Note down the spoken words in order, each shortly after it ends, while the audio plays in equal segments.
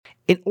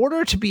In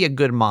order to be a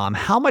good mom,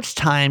 how much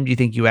time do you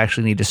think you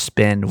actually need to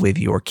spend with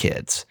your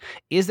kids?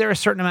 Is there a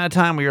certain amount of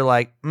time where you're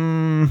like,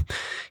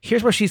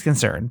 here's where she's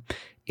concerned,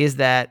 is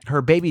that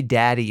her baby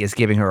daddy is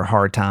giving her a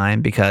hard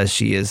time because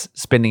she is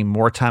spending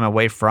more time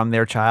away from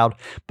their child,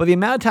 but the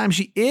amount of time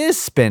she is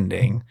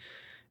spending,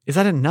 is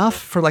that enough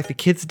for like the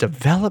kid's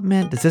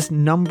development? Does this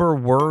number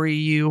worry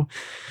you?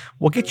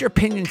 We'll get your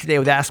opinion today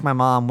with Ask My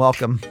Mom.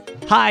 Welcome.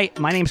 Hi,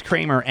 my name's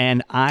Kramer,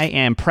 and I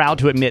am proud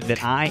to admit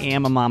that I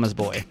am a mama's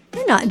boy.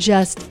 You're not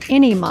just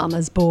any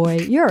mama's boy,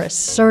 you're a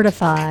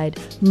certified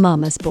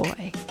mama's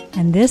boy.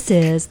 And this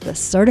is the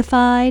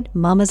Certified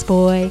Mama's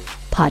Boy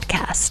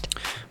podcast.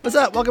 What's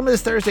up? Welcome to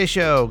this Thursday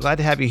show. Glad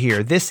to have you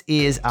here. This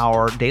is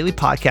our daily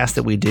podcast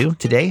that we do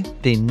today,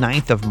 the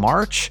 9th of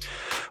March.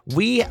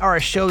 We are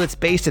a show that's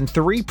based in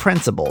 3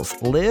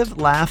 principles: live,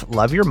 laugh,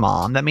 love your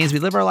mom. That means we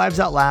live our lives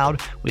out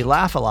loud, we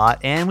laugh a lot,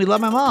 and we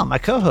love my mom, my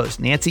co-host,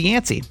 Nancy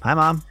Yancey. Hi,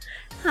 Mom.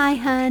 Hi,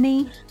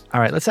 honey.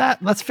 All right,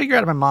 let's figure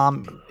out if my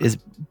mom is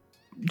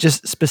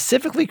just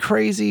specifically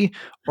crazy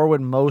or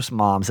would most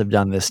moms have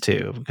done this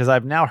too? Because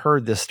I've now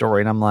heard this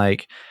story and I'm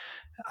like,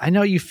 I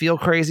know you feel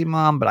crazy,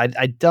 Mom, but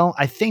I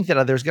think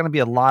that there's going to be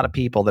a lot of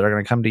people that are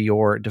going to come to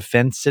your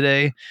defense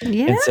today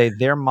and say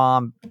their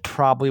mom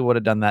probably would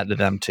have done that to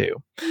them too.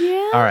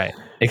 Yeah. All right.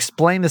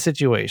 Explain the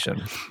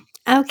situation.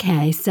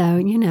 Okay.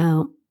 So,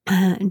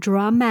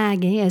 Draw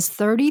Maggie is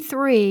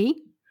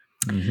 33,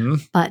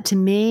 but to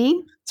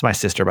me, it's my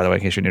sister, by the way,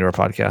 in case you're new to our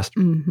podcast.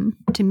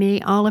 To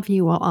me, all of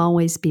you will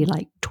always be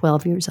like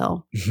 12 years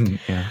old.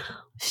 Yeah.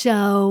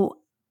 So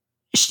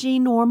she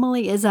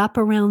normally is up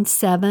around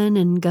 7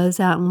 and goes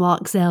out and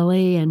walks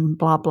Ellie and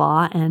blah,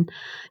 blah. And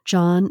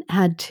John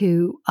had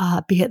to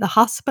be at the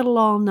hospital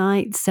all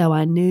night. So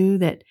I knew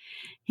that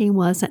he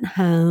wasn't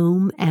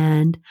home.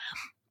 And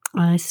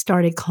I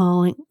started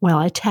calling. Well,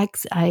 I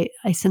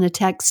sent a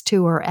text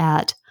to her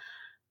at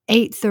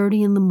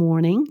 8:30 in the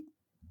morning.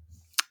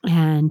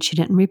 And she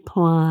didn't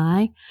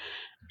reply.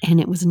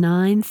 And it was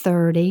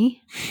 9:30.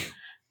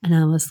 And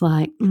I was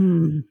like,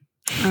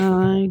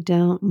 I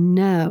don't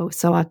know.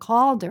 So I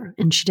called her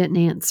and she didn't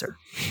answer.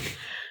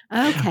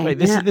 Okay. Wait,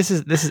 this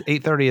is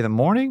 8:30 in the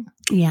morning?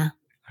 Yeah.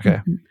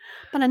 Okay.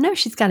 But I know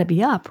she's got to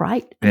be up,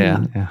 right?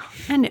 Yeah.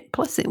 And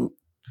plus,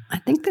 I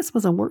think this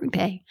was a work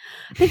day.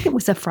 I think it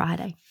was a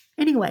Friday.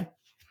 Anyway.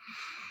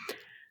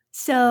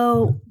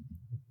 So,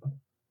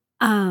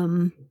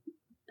 no,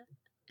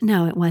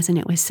 it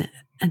wasn't.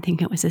 I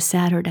think it was a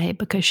Saturday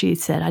because she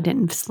said I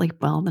didn't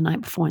sleep well the night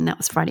before, and that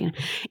was Friday night.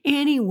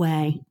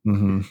 Anyway,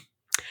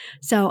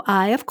 so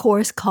I, of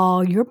course,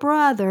 call your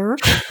brother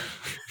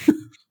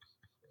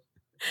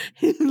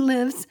who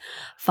lives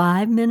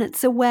 5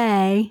 minutes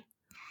away,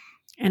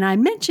 and I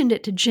mentioned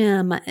it to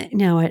Jim, at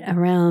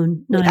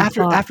around 9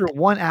 o'clock. After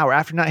 1 hour,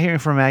 after not hearing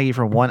from Maggie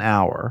for 1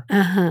 hour,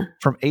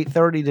 from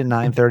 8:30 to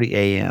 9:30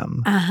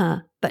 a.m.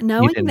 But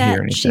knowing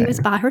that she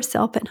was by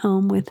herself at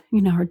home with,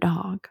 her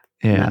dog.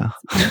 Yeah.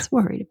 I was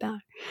worried about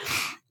her.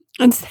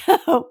 And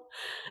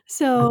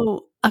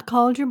so I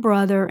called your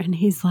brother and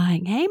he's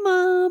like, "Hey,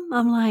 Mom."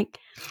 I'm like,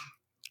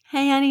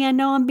 "Hey, honey, I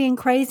know I'm being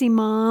crazy,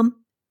 Mom."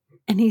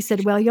 And he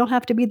said, "Well, you'll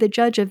have to be the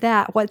judge of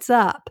that. What's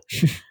up?"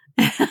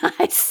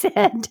 I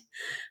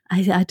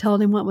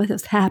told him what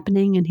was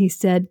happening and he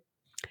said,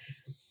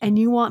 "And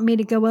you want me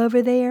to go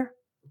over there?"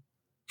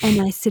 And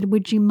I said,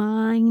 "Would you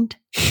mind?"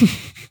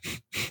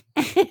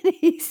 And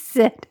he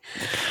said,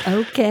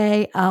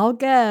 "Okay, I'll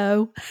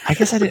go." I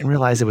guess I didn't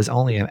realize it was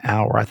only an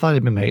hour. I thought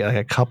it'd been maybe like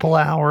a couple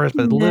hours,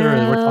 but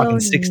literally we're talking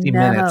 60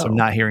 minutes of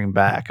not hearing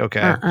back.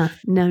 Okay.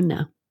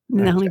 No.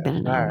 Only been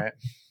an hour. All right.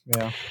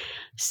 Yeah.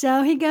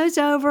 So he goes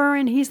over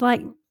and he's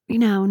like,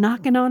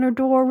 knocking on her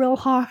door real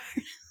hard.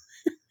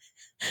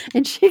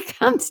 And she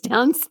comes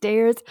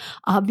downstairs,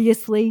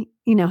 obviously,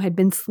 had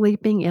been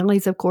sleeping.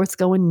 Ellie's, of course,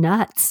 going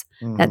nuts.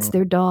 That's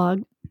their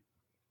dog.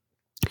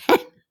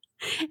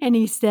 And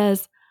he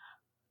says,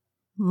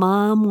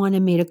 "Mom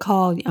wanted me to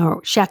call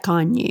or check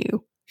on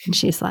you." And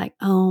she's like,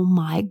 "Oh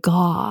my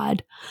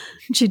God."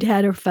 And she'd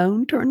had her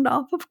phone turned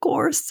off, of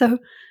course. So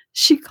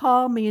she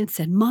called me and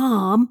said,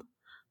 "Mom,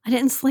 I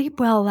didn't sleep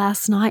well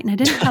last night and I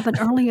didn't have an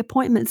early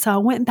appointment. So I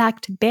went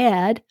back to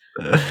bed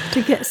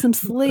to get some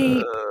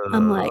sleep."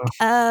 I'm like,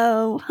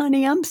 "Oh,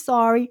 honey, I'm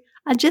sorry.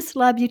 I just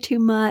love you too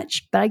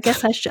much, but I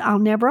guess I'll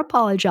never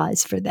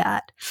apologize for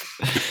that."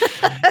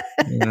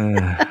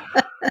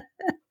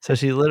 So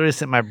she literally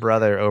sent my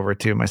brother over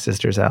to my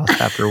sister's house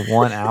after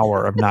 1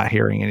 hour of not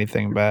hearing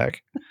anything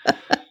back.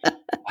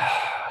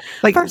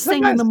 Like first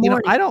thing in the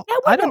morning. That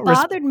wouldn't have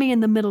bothered me in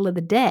the middle of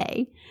the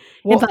day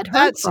if I'd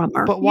heard from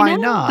her. But why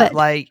not?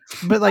 But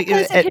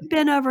because it had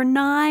been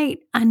overnight.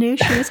 I knew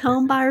she was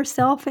home by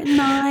herself at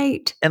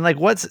night. And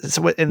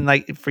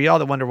for y'all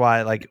that wonder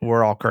why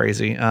we're all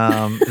crazy,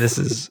 this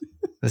is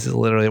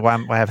literally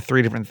why I have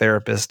 3 different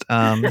therapists.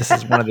 This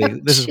is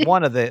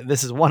one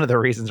of the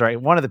reasons,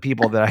 right? One of the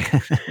people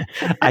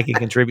that I can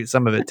contribute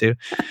some of it to.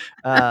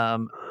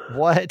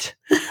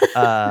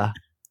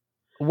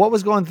 what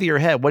was going through your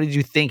head? What did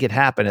you think had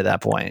happened at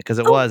that point? Because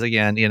it was,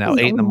 again, 8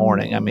 in the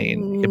morning. I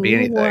mean, it could be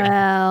anything.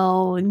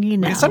 Well,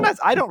 Because sometimes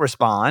I don't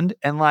respond,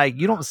 and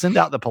you don't send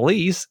out the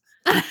police.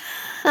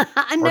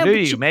 I know, or do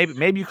you?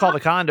 Maybe you call the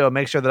condo and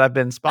make sure that I've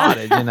been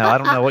spotted. I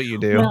don't know what you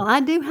do. Well, I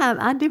do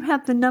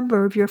have the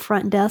number of your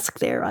front desk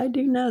there. I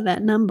do know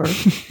that number.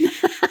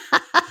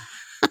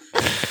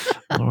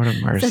 Lord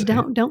of mercy.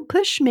 So don't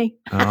push me.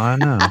 Oh, I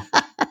know.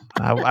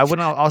 I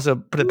wouldn't also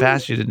put it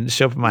past you to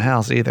show up at my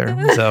house either.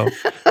 So,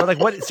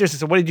 but seriously,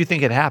 so what did you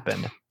think had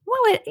happened?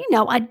 Well,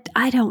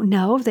 I don't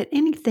know that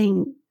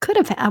anything could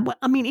have.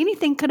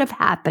 Anything could have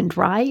happened,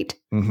 right?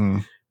 Mm-hmm.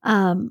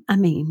 I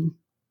mean,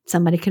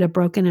 somebody could have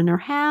broken in her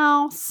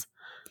house.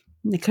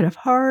 They could have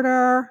hurt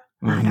her.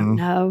 I don't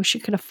know. She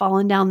could have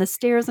fallen down the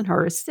stairs and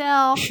hurt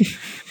herself.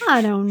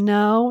 I don't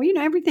know.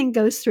 Everything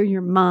goes through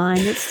your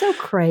mind. It's so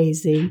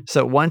crazy.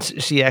 So once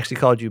she actually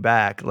called you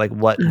back,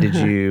 what did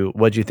you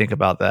think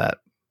about that?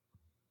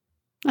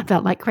 I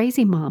felt like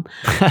crazy mom.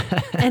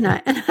 and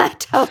I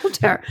told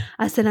her,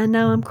 I said, I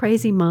know I'm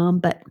crazy mom,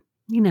 but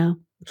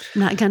I'm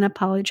not going to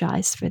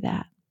apologize for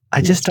that.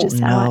 I just don't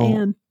know. How I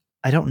am.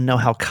 I don't know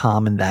how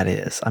common that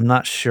is. I'm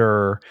not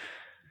sure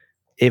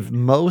if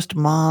most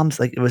moms,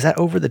 was that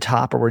over the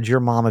top, or would your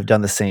mom have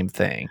done the same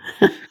thing?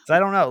 I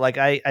don't know.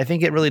 I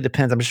think it really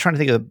depends. I'm just trying to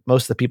think of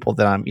most of the people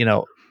that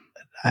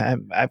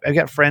I've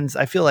got friends.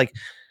 I feel like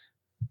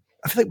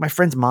my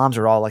friends' moms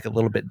are all a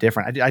little bit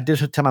different. I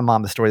did tell my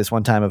mom the story this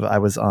one time of I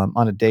was on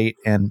a date,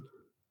 and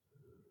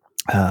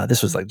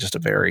this was just a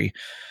very,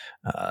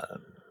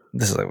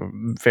 this is a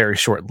very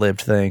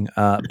short-lived thing.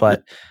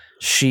 But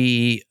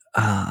we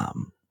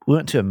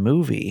went to a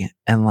movie,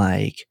 and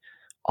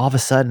all of a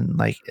sudden,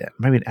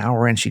 maybe an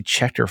hour in, she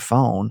checked her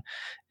phone,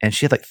 and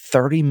she had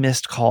 30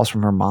 missed calls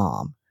from her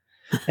mom.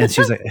 And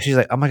she's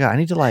like, oh my God, I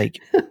need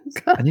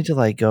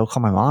to go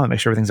call my mom and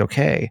make sure everything's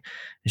okay.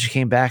 And she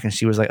came back and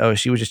she was like, oh,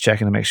 she was just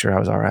checking to make sure I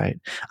was all right.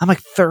 I'm like,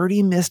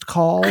 30 missed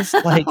calls?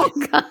 Oh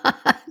God.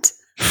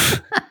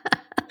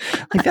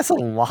 That's a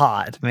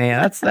lot,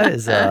 man. That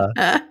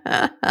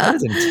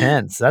is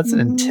intense. That's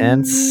an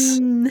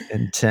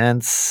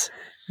intense.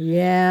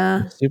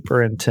 Yeah.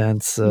 Super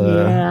intense.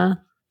 Yeah.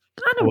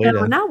 I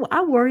don't know.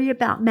 I worry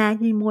about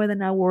Maggie more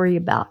than I worry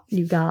about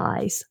you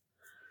guys.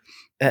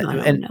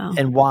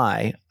 And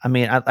why? I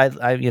mean,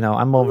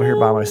 I'm over here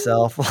by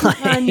myself.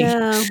 I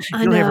know.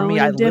 For me,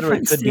 I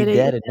literally could be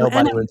dead and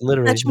nobody would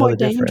literally know the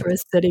difference. Much more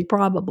dangerous city,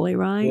 probably,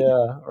 right?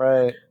 Yeah,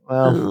 right.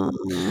 Well,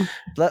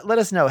 let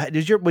us know.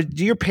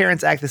 Do your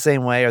parents act the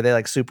same way? Are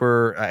they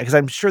super? Because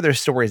I'm sure there's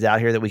stories out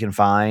here that we can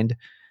find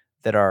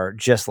that are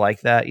just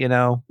like that,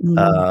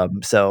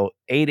 So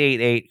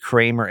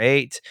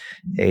 888-Kramer-8,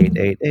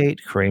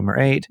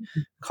 888-Kramer-8.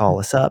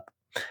 Call us up.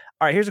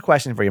 All right, here's a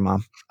question for you,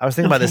 Mom. I was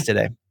thinking about this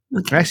today.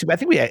 Okay. Actually, I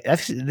think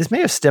this may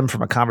have stemmed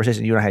from a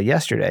conversation you and I had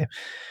yesterday,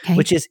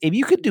 which is, if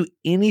you could do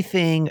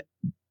anything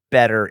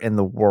better in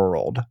the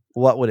world,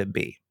 what would it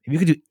be? If you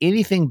could do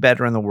anything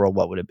better in the world,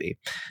 what would it be?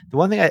 The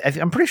one thing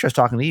I'm pretty sure I was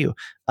talking to you.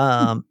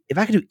 If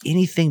I could do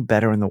anything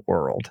better in the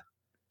world,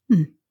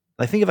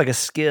 think of a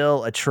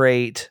skill, a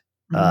trait,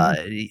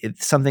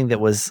 something that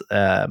was,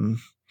 it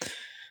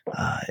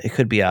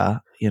could be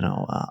a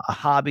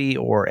hobby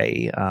or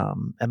a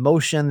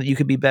emotion that you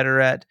could be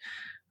better at.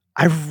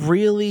 I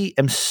really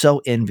am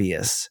so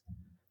envious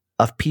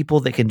of people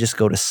that can just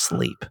go to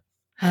sleep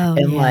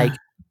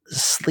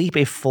sleep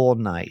a full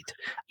night.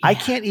 Yeah. I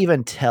can't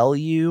even tell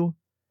you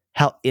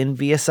how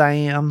envious I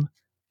am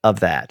of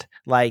that.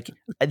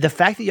 The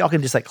fact that y'all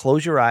can just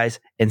close your eyes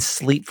and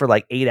sleep for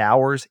 8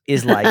 hours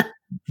is the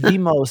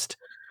most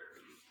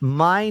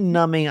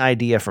mind-numbing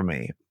idea for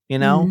me.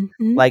 I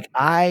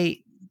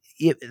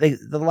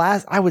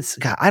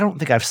don't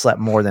think I've slept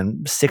more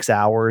than 6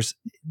 hours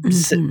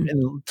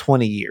in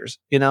 20 years,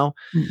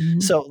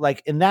 So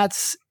and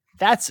that's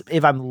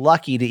if I'm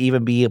lucky to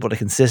even be able to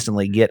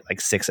consistently get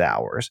 6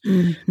 hours.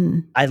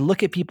 I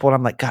look at people and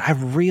I'm like, God, I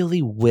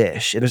really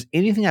wish, if there's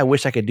anything I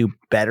wish I could do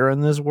better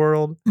in this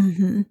world,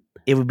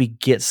 it would be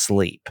get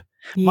sleep.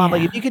 Yeah. Mom,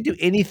 if you could do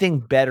anything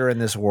better in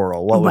this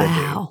world, what would it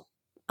be?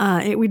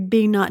 It would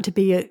be not to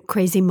be a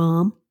crazy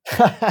mom.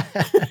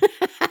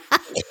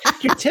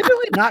 You're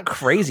typically not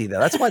crazy, though.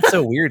 That's why it's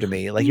so weird to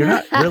me. You're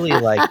not really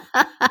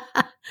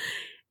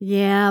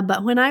Yeah,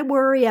 but when I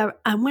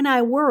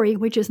worry,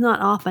 which is not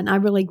often, I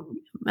really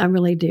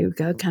do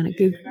go kind of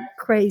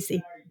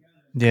crazy.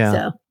 Yeah.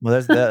 So. Well,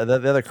 there's the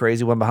other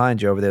crazy one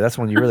behind you over there. That's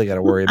one you really got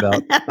to worry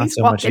about. Not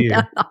so much you.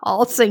 Down the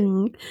hall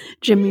singing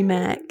Jimmy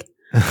Mack.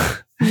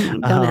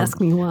 Don't ask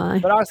me why.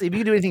 But honestly, if you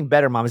could do anything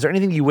better, Mom, is there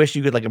anything you wish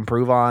you could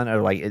improve on,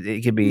 or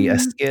it could be a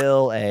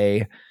skill,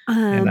 a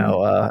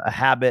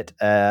habit,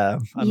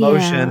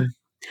 emotion? Yeah.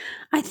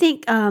 I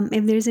think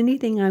if there's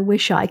anything I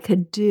wish I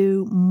could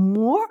do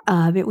more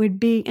of, it would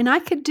be, and I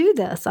could do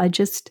this, I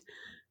just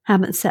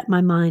haven't set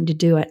my mind to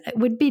do it. It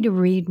would be to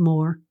read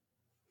more.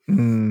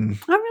 I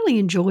really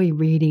enjoy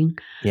reading.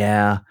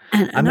 Yeah.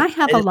 And I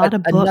have a lot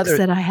of books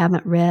that I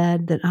haven't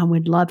read that I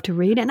would love to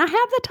read, and I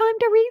have the time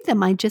to read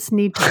them. I just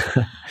need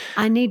to,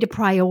 I need to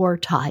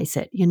prioritize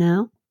it,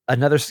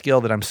 another skill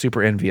that I'm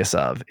super envious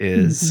of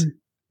is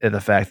the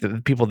fact that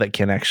the people that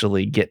can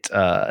actually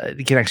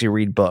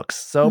read books.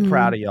 So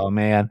proud of y'all,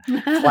 man.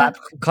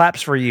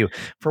 Claps for you.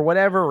 For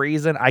whatever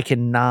reason, I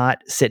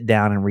cannot sit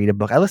down and read a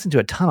book. I listen to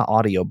a ton of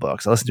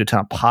audiobooks. I listen to a ton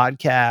of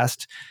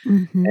podcasts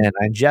and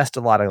I ingest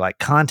a lot of like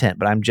content,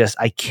 but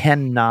I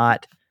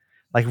cannot,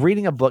 like,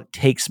 reading a book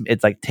takes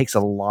a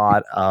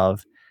lot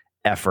of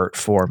effort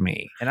for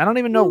me. And I don't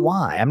even know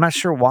why. I'm not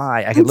sure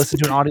why. I could listen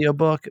to an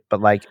audiobook, but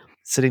like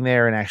sitting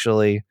there and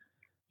actually,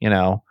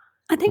 I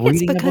think it's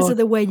reading a because book? of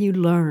the way you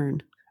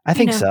learn. I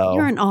think so.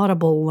 You're an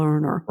audible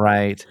learner.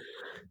 Right.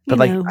 But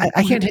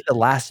I can't take the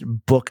last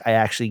book I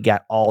actually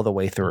got all the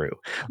way through.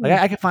 Like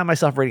I can find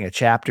myself reading a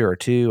chapter or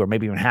two, or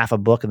maybe even half a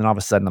book, and then all of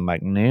a sudden I'm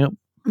like, nope.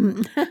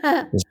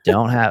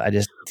 I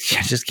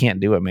just can't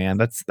do it, man.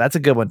 That's a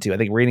good one too. I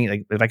think reading,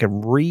 like, if I could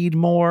read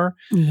more,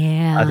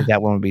 I think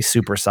that one would be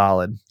super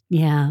solid.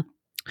 Yeah.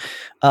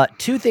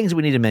 Two things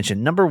we need to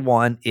mention. Number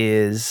one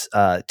is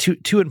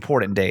two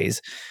important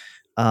days.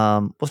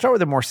 We'll start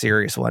with a more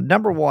serious one.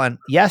 Number one,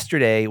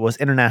 yesterday was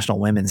International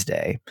Women's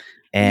Day.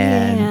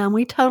 And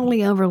we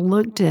totally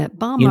overlooked it.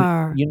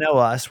 Bummer. You know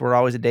us, we're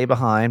always a day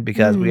behind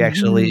because we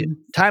actually,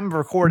 time of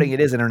recording, it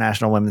is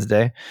International Women's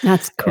Day.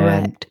 That's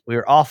correct. We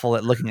are awful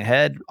at looking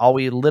ahead. All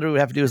we literally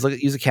have to do is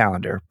use a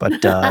calendar, but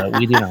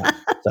we do not.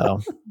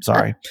 So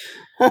sorry.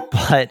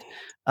 But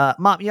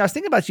Mom, I was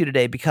thinking about you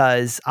today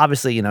because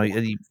obviously,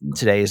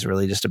 today is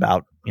really just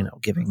about,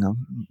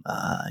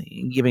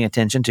 giving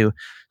attention to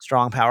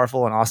strong,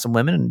 powerful, and awesome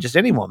women, and just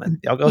any woman.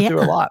 Y'all go through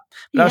a lot.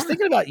 But I was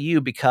thinking about you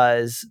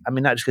because,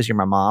 not just because you're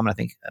my mom, and I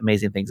think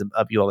amazing things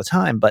of you all the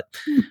time, but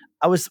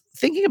I was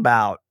thinking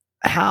about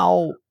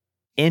how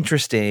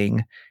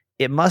interesting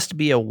it must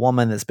be a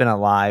woman that's been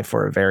alive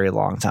for a very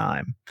long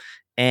time,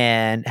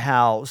 and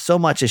how so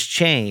much has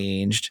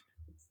changed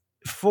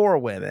for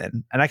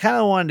women. And I kind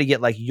of wanted to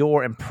get like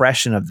your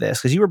impression of this,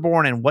 because you were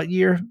born in what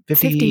year?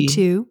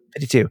 52.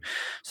 52.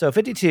 So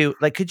 52,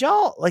 like, could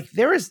y'all, like,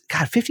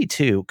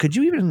 52. Could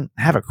you even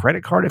have a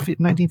credit card in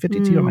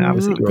 1952?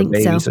 Obviously you were a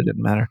baby, so it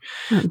didn't matter.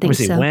 Let me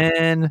see.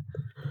 When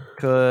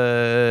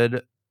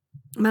could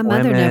my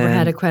mother never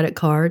had a credit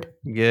card.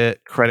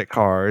 Get credit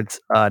cards?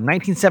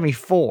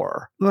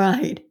 1974.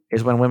 Right.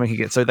 Is when women could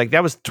get. So like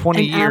that was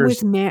 20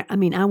 years.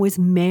 I was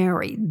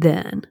married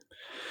then.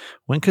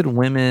 When could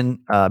women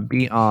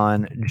be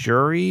on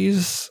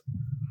juries?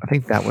 I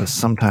think that was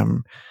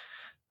sometime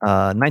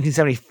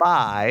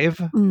 1975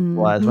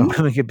 was when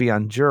women could be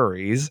on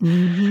juries.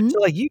 So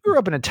like you grew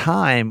up in a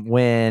time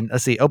when,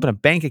 open a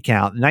bank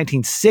account,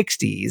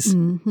 1960s,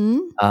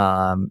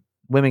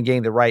 women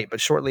gained the right, but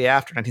shortly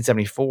after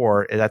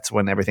 1974, that's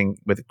when everything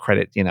with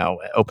credit,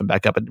 opened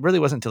back up. It really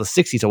wasn't until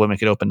the 60s that women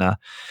could open a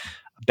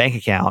bank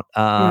account.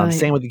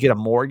 Same with you get a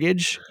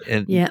mortgage,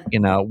 and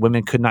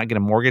women could not get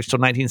a mortgage till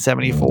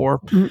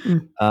 1974.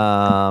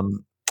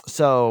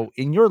 So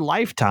in your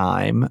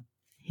lifetime,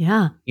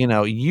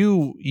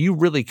 you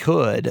really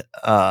could.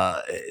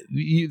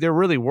 There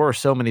really were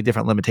so many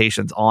different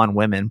limitations on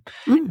women,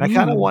 and I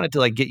kind of wanted to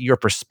like get your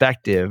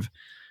perspective.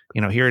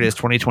 Here it is,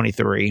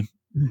 2023.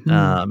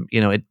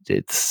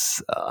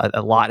 It's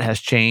a lot has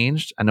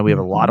changed. I know we have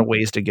a lot of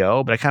ways to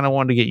go, but I kind of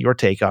wanted to get your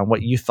take on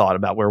what you thought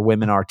about where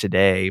women are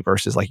today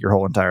versus like your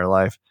whole entire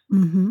life.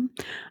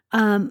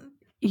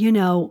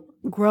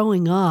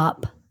 Growing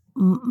up,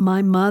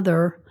 my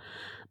mother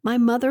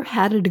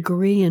had a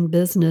degree in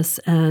business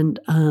and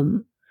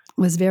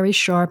was very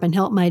sharp and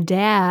helped my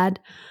dad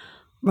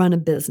run a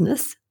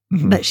business,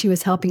 but she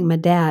was helping my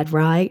dad,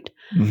 right?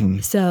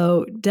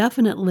 So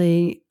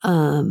definitely,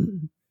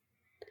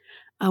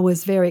 I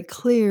was very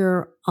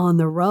clear on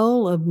the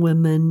role of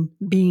women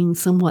being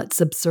somewhat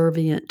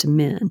subservient to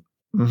men.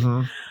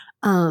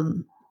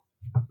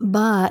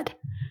 But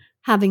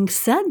having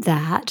said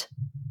that,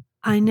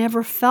 I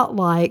never felt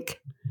like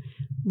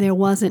there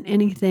was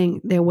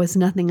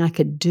nothing I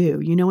could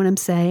do. You know what I'm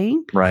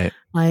saying? Right.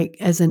 Like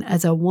as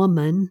a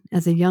woman,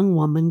 as a young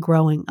woman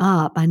growing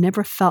up, I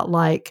never felt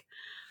like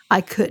I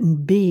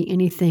couldn't be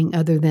anything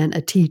other than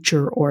a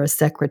teacher or a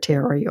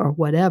secretary or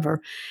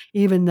whatever,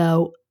 even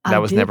though that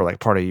was never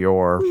like part of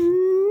your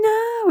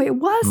it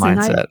wasn't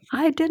mindset.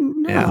 I didn't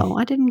know.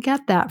 I didn't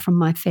get that from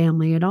my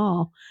family at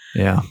all.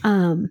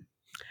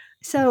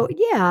 So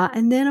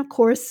and then of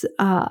course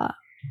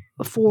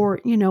for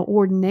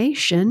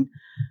ordination,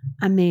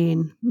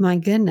 my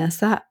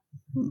goodness,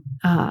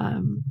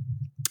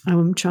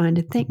 I'm trying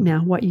to think now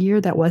what year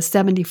that was.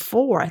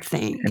 74, I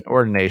think. And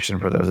ordination,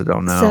 for those that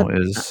don't know,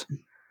 is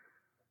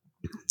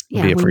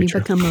when you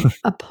become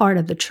a part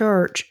of the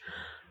church.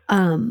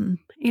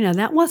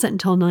 That wasn't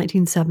until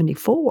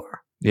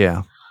 1974.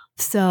 Yeah.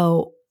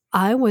 So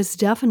I was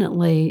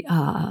definitely,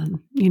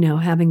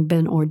 having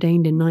been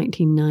ordained in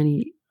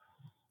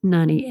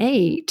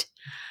 1998,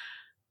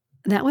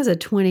 that was a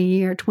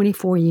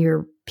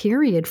 24-year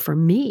period for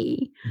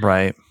me.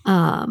 Right.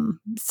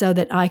 So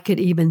that I could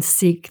even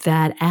seek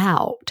that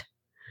out.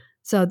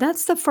 So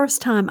that's the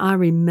first time I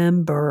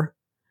remember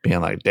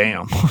being like,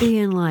 damn.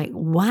 Being like,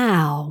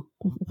 wow,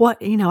 what,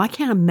 I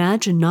can't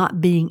imagine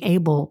not being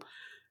able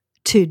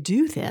to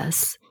do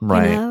this,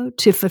 Right.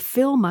 to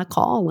fulfill my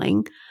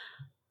calling.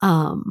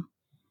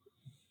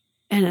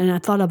 And I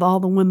thought of all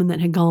the women that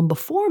had gone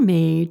before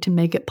me to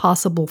make it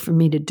possible for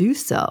me to do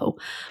so,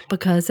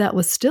 because that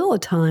was still a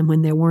time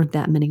when there weren't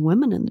that many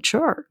women in the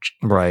church.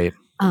 Right.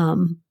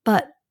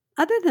 But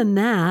other than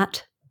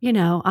that,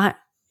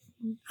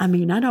 I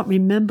mean, I don't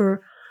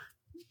remember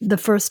the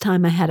first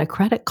time I had a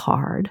credit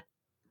card.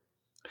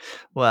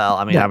 Well,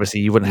 I mean, That,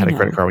 obviously you wouldn't have had a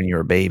credit card when you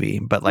were a baby,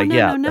 but well,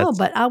 like, no.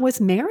 But I was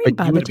married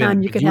by the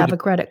time you could have a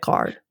credit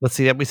card. let's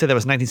see, we said that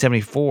was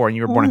 1974 and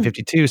you were born in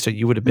 52. So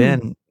you would have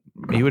been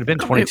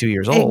 22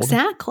 years old.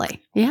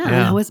 Exactly. Yeah. And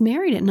I was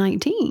married at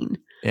 19.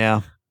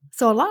 Yeah.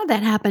 So a lot of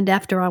that happened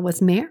after I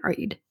was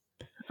married.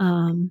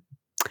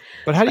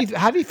 But how do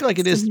you feel like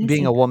it is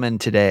being a woman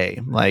today?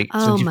 Like,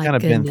 since you've kind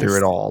of been through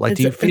it all, like,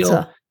 do you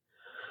feel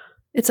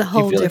it's a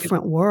whole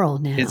different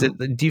world now?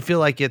 Do you feel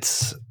like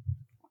it's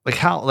like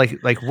how,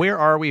 like where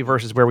are we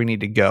versus where we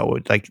need to go?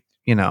 Like,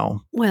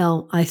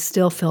 Well, I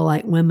still feel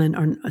like women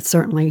are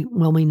certainly,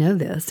 well, we know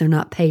this, they're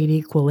not paid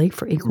equally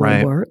for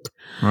equal work.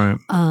 Right.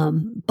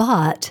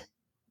 But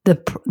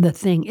the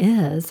thing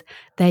is,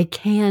 they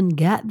can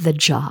get the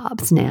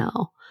jobs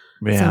now.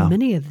 Yeah. So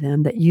many of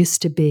them that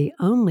used to be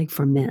only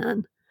for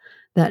men,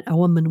 that a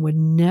woman would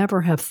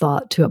never have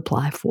thought to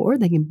apply for.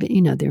 They can be,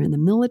 they're in the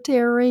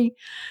military.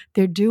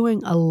 They're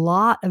doing a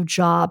lot of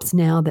jobs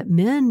now that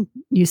men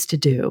used to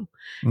do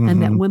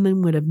and that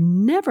women would have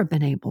never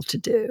been able to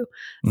do.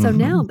 So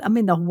now, I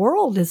mean, the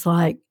world is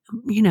like,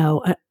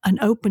 an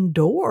open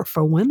door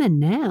for women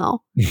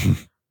now.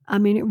 I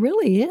mean, it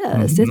really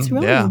is. It's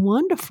really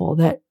wonderful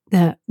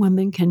that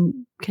women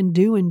can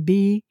do and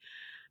be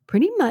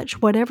pretty much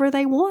whatever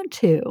they want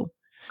to.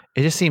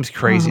 It just seems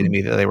crazy to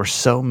me that there were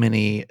so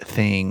many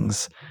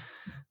things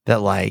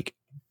that, like,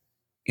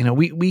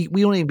 we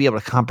won't even be able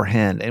to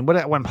comprehend. And what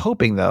I'm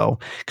hoping, though,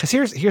 because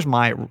here's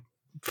my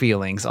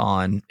feelings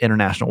on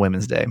International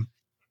Women's Day.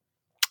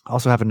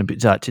 Also happened to be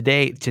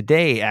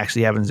today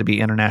actually happens to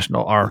be our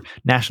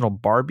National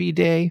Barbie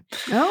Day.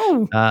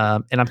 Oh,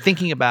 and I'm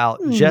thinking about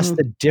just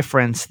the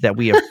difference that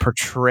we have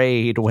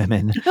portrayed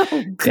women.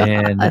 Oh,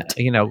 God.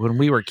 And when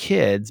we were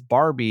kids,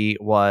 Barbie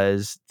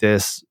was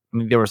this. I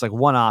mean, there was like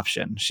one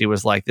option. She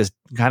was like this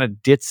kind of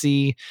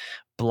ditzy,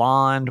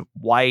 blonde,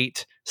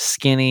 white,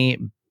 skinny,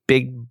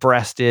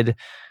 big-breasted,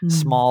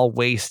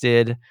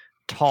 small-waisted,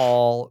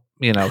 tall,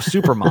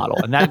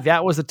 supermodel. And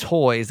that was the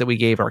toys that we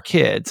gave our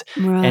kids.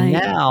 Right. And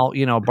now,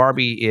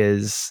 Barbie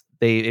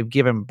they've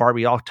given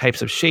Barbie all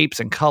types of shapes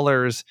and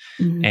colors.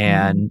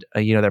 And,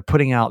 they're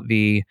putting out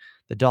the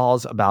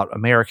dolls about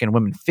American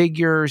women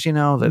figures,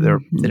 that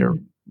are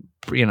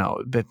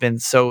been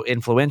so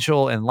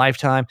influential in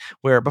Lifetime,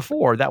 where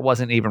before that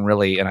wasn't even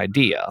really an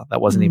idea.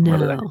 That wasn't even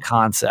really like a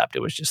concept.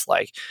 It was just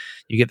like,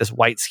 you get this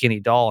white skinny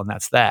doll and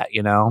that's that,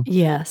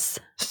 Yes.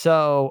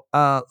 So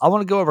I want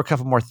to go over a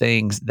couple more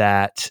things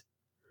that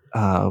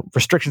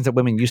restrictions that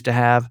women used to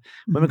have.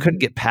 Women couldn't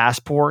get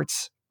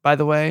passports, by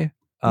the way,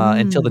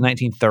 until the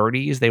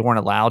 1930s. They weren't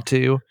allowed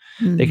to.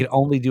 They could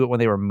only do it when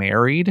they were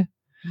married.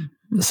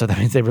 So that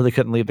means they really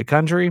couldn't leave the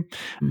country.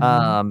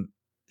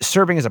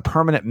 Serving as a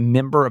permanent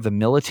member of the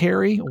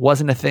military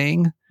wasn't a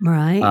thing,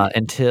 right?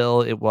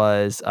 Until it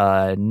was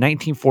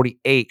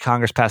 1948.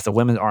 Congress passed the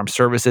Women's Armed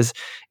Services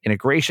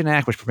Integration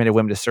Act, which permitted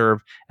women to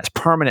serve as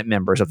permanent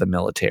members of the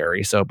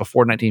military. So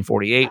before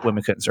 1948,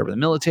 women couldn't serve in the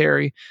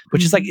military,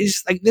 which is like,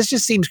 it's like, this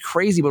just seems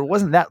crazy, but it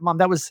wasn't that, Mom.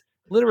 That was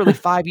literally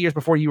 5 years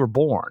before you were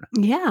born.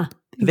 Yeah,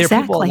 exactly. There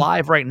are people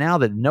alive right now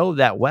that know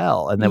that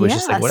well, and that was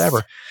just like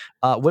whatever.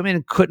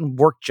 Women couldn't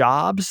work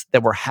jobs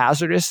that were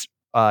hazardous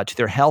to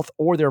their health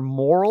or their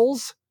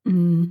morals,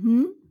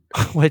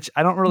 which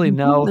I don't really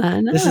know.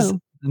 This is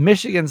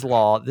Michigan's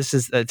law. This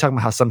is talking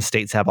about how some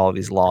states have all of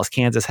these laws.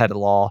 Kansas had a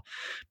law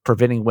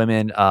preventing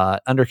women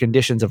under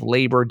conditions of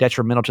labor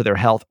detrimental to their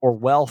health or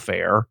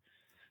welfare.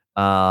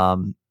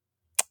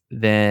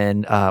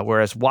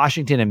 Whereas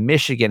Washington and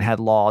Michigan had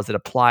laws that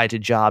applied to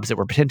jobs that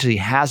were potentially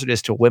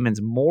hazardous to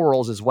women's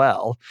morals as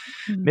well.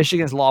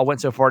 Michigan's law went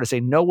so far to say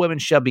no woman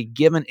shall be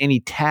given any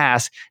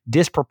task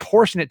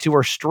disproportionate to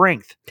her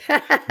strength,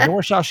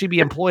 nor shall she be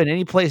employed in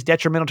any place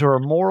detrimental to her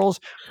morals,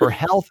 her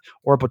health,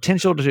 or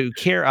potential to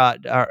care,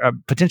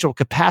 potential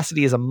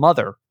capacity as a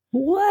mother.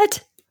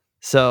 What?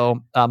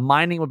 So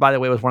mining, by the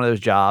way, was one of those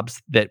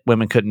jobs that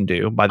women couldn't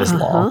do by this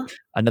law.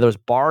 Another was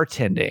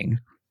bartending.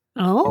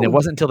 Oh. And it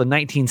wasn't until the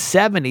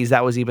 1970s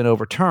that was even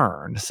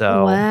overturned.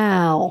 So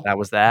wow. That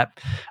was that.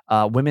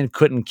 Women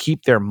couldn't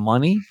keep their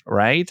money,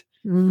 right?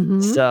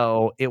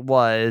 So it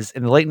was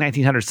in the late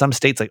 1900s, some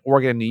states like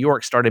Oregon and New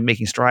York started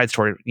making strides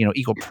toward,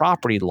 equal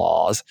property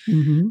laws.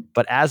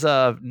 But as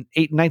of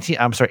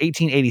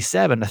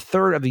 1887, a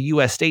third of the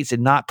U.S. states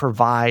did not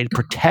provide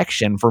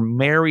protection for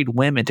married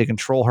women to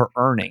control her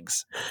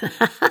earnings.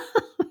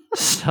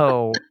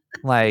 So,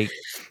 like,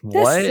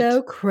 what? That's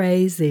so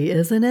crazy,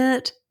 isn't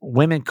it?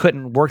 Women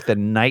couldn't work the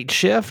night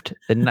shift.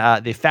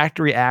 The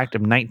Factory Act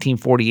of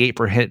 1948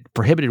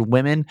 prohibited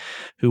women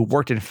who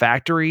worked in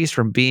factories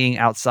from being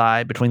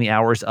outside between the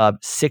hours of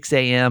 6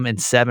 a.m.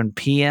 and 7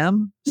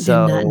 p.m. Did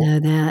not So know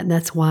that.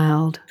 That's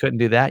wild. couldn't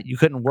do that. You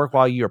couldn't work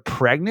while you were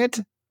pregnant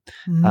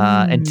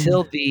Mm.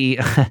 until the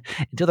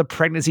until the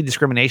Pregnancy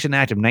Discrimination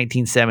Act of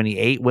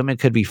 1978. Women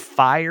could be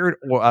fired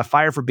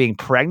for being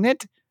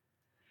pregnant.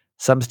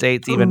 Some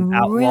states even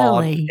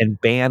outlawed Really? and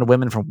banned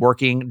women from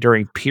working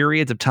during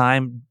periods of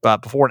time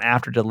before and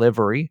after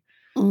delivery.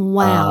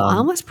 Wow. I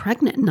was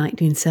pregnant in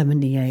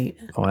 1978.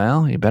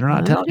 Well, you better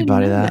not I tell didn't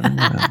anybody know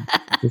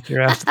that. Get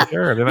your ass to the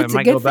curb. It It's a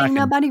might go good back thing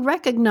nobody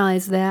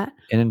recognized that.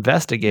 and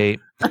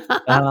investigate.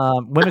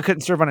 Women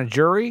couldn't serve on a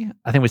jury.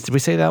 I think did we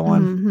say that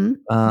one? Mhm.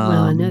 Well,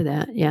 I know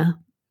that. Yeah.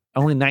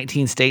 Only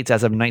 19 states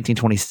as of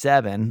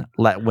 1927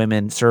 let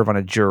women serve on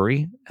a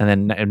jury. And then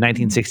in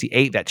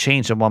 1968, that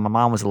changed. And while my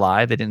mom was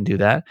alive, they didn't do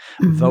that.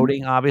 Mhm.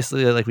 Voting,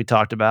 obviously, like we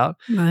talked about.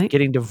 Right.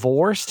 Getting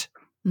divorced.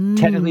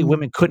 Technically,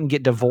 women couldn't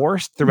get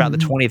divorced throughout the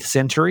 20th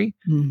century.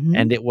 Mhm.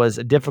 And it was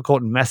a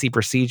difficult and messy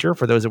procedure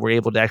for those that were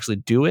able to actually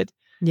do it.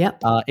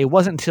 Yep. It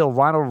wasn't until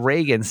Ronald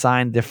Reagan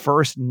signed the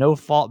first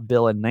no-fault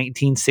bill in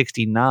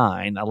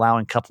 1969,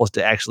 allowing couples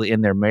to actually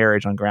end their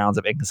marriage on grounds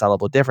of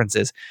irreconcilable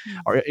differences.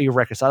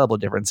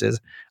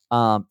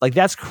 Like,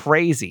 that's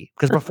crazy,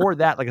 because before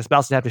that, like, a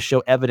spouse would have to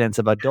show evidence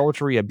of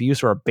adultery,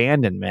 abuse, or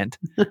abandonment,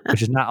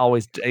 which is not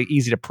always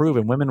easy to prove,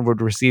 and women would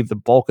receive the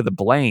bulk of the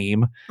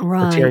blame for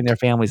tearing Right. their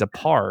families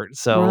apart.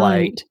 So,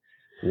 Right.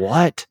 like,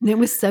 what? It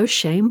was so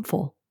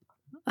shameful.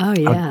 Oh,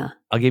 yeah.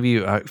 I'll give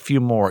you a few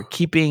more.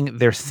 Keeping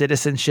their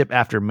citizenship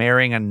after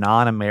marrying a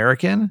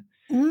non-American.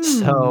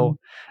 So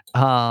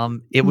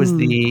it was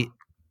the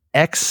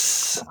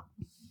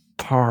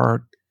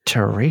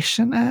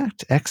Expatriation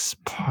Act?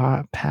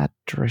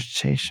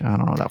 Expatriation. I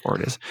don't know what that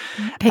word is.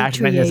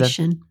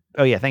 Patriation.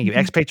 Oh, yeah. Thank you. Mhm.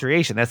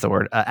 Expatriation. That's the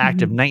word.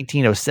 Act of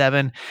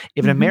 1907.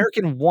 If an Mhm.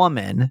 American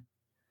woman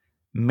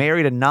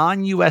married a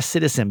non-U.S.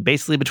 citizen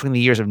basically between the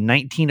years of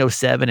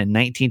 1907 and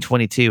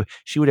 1922,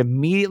 she would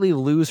immediately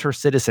lose her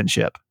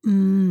citizenship.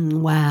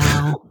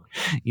 Wow.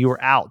 You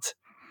were out.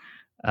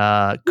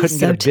 Couldn't so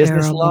get a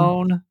business terrible.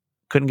 loan.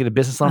 Couldn't get a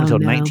business loan Oh, until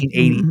no.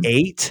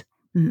 1988.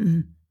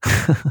 Mm-mm.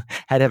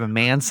 Had to have a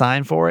man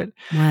sign for it.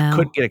 Wow.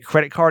 Couldn't get a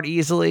credit card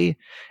easily.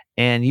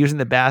 And using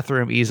the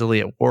bathroom easily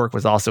at work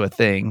was also a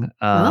thing.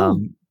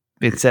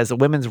 It says that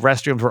women's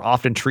restrooms were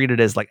often treated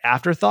as like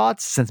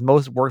afterthoughts, since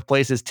most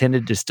workplaces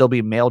tended to still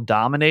be male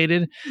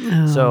dominated.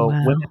 Oh, So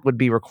wow. women would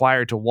be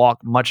required to walk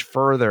much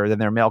further than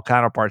their male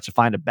counterparts to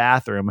find a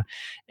bathroom,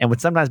 and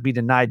would sometimes be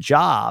denied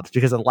jobs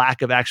because of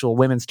lack of actual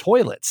women's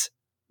toilets.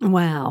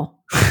 Wow.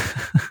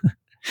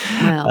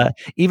 Wow.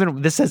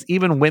 Even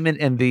women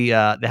in the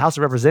House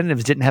of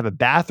Representatives didn't have a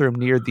bathroom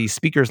near the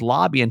Speaker's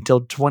lobby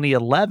until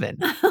 2011.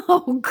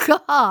 Oh,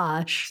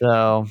 gosh.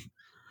 So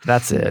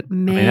that's it.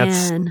 Man. I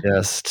mean, that's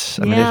just.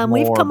 I mean, Yeah, there's and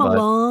we've more, come a but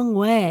long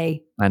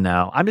way. I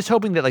know. I'm just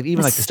hoping that, like,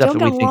 even like the Still stuff that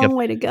got we a think long of,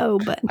 way to go,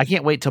 but I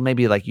can't wait till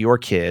maybe like your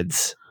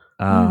kids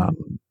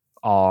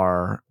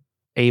are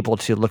able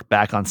to look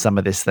back on some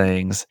of these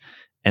things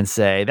and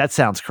say, that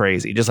sounds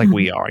crazy, just like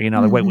we are. You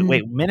know, like,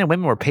 wait, men and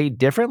women were paid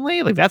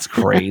differently? Like, that's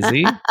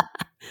crazy.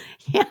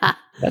 yeah.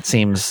 That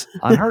seems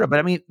unheard of. But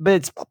I mean,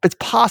 but it's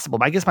possible.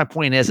 I guess my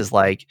point is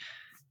like,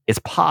 it's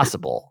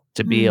possible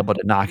to be able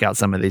to knock out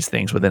some of these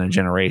things within a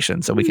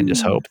generation. So we can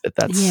just hope that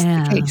that's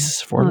the case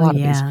for a lot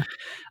of these.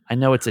 I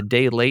know it's a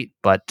day late,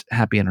 but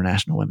happy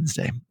International Women's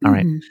Day. All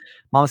right,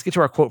 Mom, let's get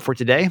to our quote for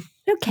today.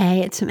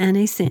 Okay, it's from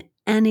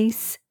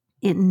Anais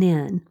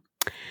Nin.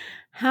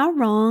 How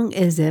wrong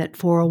is it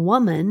for a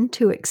woman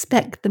to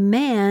expect the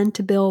man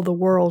to build the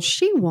world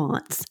she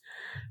wants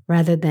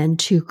rather than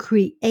to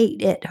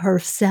create it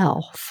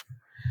herself?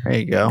 There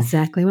you go.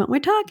 Exactly what we're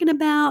talking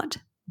about.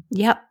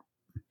 Yep.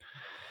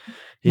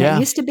 Yeah. That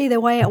used to be the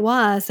way it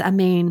was. I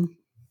mean,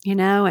 you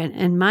know,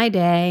 in my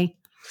day,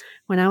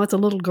 when I was a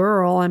little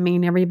girl, I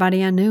mean,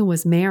 everybody I knew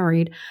was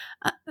married,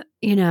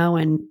 you know,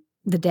 and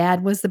the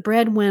dad was the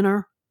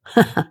breadwinner.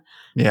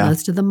 Yeah.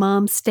 Most of the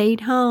moms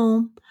stayed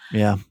home.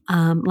 Yeah.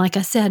 Like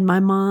I said,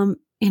 my mom,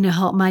 you know,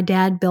 helped my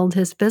dad build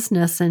his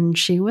business, and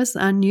she was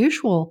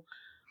unusual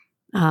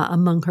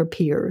among her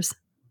peers.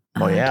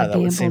 Well, yeah, to that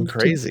be would seem able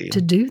crazy.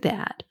 to do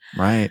that.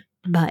 Right.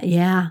 But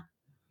yeah,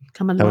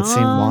 come a That would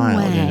seem long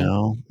wild, way. you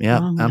know? Yeah,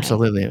 Long way.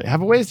 absolutely.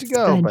 Have a ways to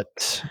go, good.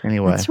 but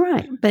anyway. That's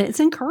right. But it's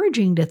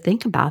encouraging to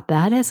think about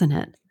that, isn't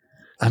it?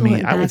 I To mean,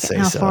 look I would back at say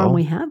how far so.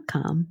 we have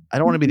come. I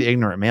don't want to be the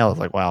ignorant male. It's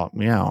like, wow,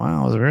 yeah,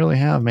 wow, we really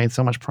have made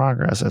so much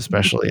progress,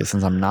 especially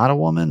since I'm not a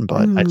woman.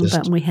 But I just,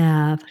 But we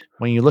have.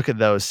 when you look at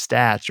those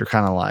stats, you're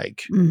kind of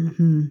like,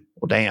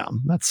 well,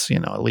 damn, that's, you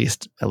know, at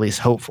least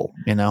hopeful,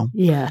 you know?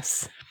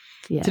 Yes.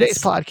 Yes. Today's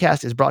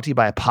podcast is brought to you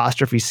by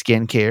Apostrophe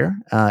Skincare.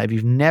 If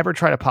you've never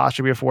tried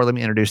Apostrophe before, let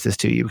me introduce this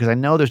to you, because I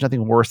know there's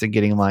nothing worse than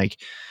getting like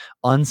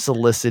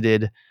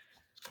unsolicited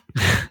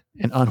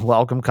and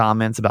unwelcome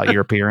comments about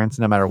your appearance,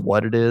 no matter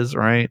what it is,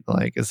 right?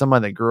 Like, as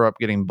someone that grew up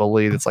getting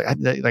bullied, it's like,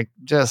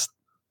 just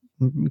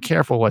be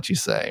careful what you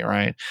say,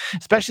 right?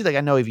 Especially like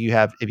I know if you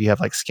have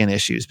like skin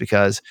issues,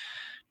 because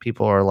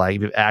people are like,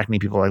 if you have acne,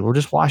 people are like, well,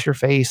 just wash your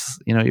face,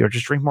 or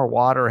just drink more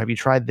water. Have you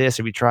tried this?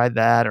 Have you tried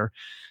that? Or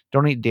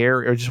don't eat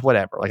dairy, or just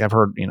whatever. Like I've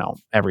heard,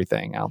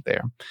 everything out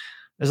there.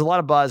 There's a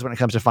lot of buzz when it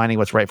comes to finding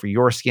what's right for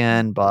your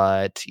skin,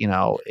 but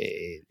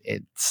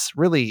it's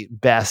really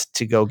best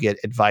to go get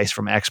advice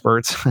from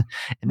experts.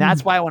 And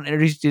that's why I want to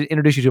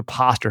introduce you to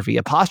Apostrophe.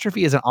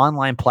 Apostrophe is an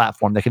online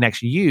platform that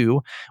connects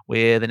you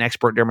with an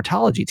expert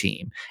dermatology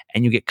team,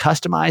 and you get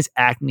customized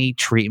acne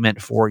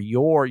treatment for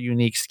your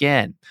unique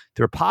skin.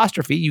 Through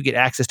Apostrophe, you get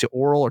access to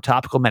oral or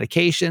topical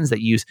medications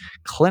that use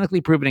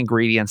clinically proven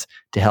ingredients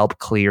to help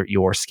clear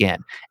your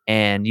skin.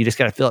 And you just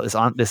got to fill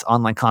out this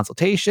online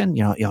consultation.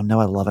 Y'all know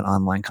I love an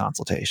online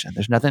consultation.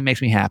 There's nothing that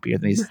makes me happier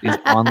than these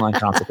online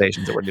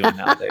consultations that we're doing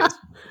nowadays.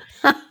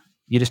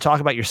 You just talk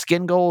about your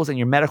skin goals and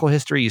your medical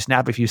history. You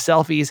snap a few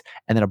selfies,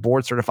 and then a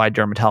board-certified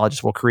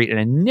dermatologist will create an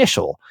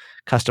initial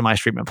customized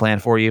treatment plan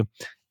for you.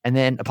 And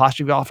then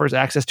Apostrophe offers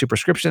access to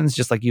prescriptions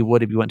just like you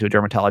would if you went to a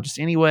dermatologist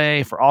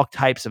anyway, for all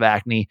types of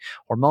acne: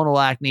 hormonal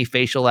acne,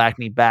 facial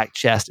acne, back,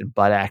 chest, and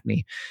butt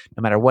acne.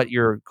 No matter what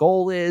your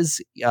goal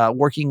is,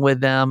 working with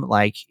them,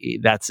 like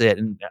that's it.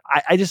 And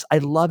I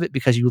love it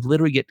because you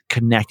literally get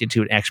connected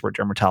to an expert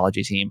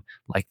dermatology team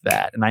like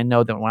that. And I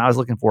know that when I was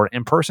looking for an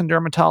in-person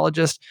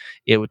dermatologist,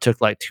 it took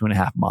like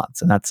 2.5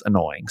 months, and that's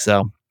annoying.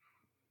 So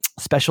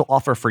special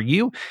offer for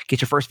you.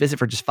 Get your first visit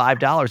for just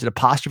 $5 at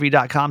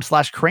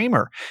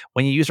apostrophe.com/Kramer.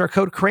 When you use our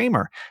code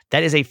Kramer,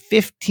 that is a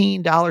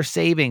 $15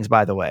 savings,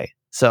 by the way.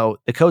 So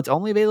the code's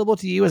only available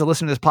to you as a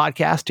listener to this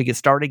podcast. To get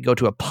started, go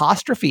to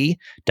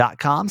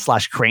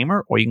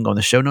apostrophe.com/Kramer, or you can go in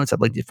the show notes.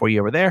 I've linked it for you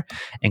over there,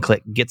 and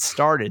click get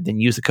started. Then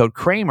use the code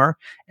Kramer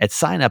at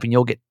sign up, and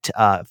you'll get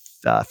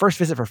first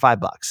visit for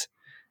 $5.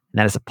 And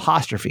that is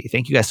Apostrophe.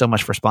 Thank you guys so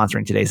much for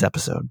sponsoring today's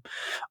episode.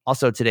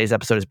 Also, today's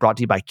episode is brought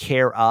to you by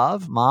Care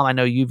Of. Mom, I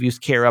know you've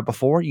used Care Of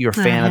before. You're a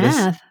fan of this.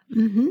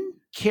 Mm-hmm.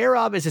 Care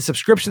Of is a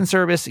subscription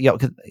service.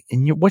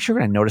 And what you're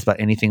going to notice about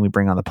anything we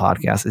bring on the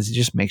podcast is it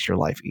just makes your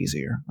life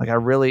easier. Like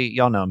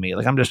y'all know me.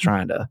 Like I'm just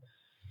trying to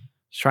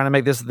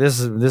make this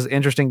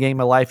interesting game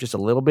of life just a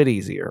little bit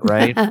easier,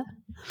 right?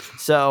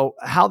 So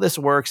how this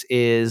works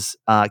is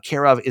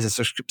Care Of is a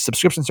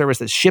subscription service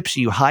that ships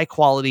you high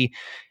quality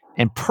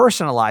and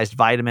personalized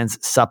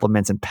vitamins,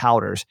 supplements, and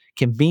powders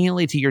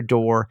conveniently to your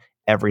door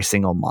every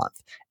single month.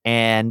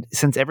 And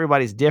since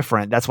everybody's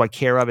different, that's why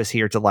Care Of is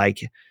here to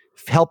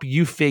help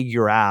you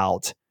figure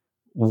out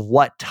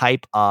what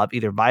type of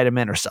either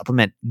vitamin or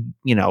supplement,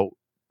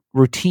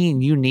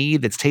 routine you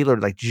need that's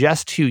tailored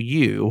just to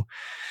you.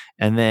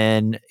 And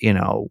then,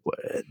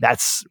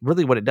 that's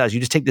really what it does. You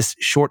just take this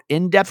short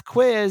in-depth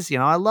quiz.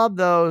 I love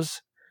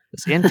those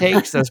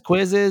intakes, those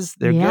quizzes.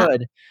 They're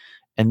good.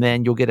 And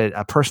then you'll get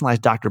a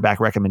personalized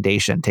doctor-back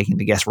recommendation, taking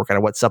the guesswork out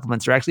of what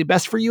supplements are actually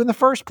best for you in the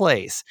first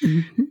place.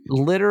 Mm-hmm.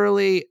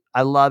 Literally,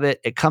 I love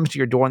it. It comes to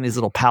your door in these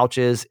little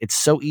pouches. It's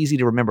so easy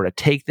to remember to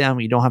take them.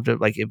 You don't have to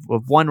if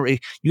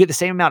you get the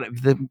same amount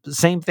of the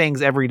same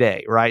things every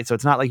day, right? So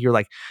it's not like you're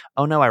like,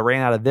 oh no, I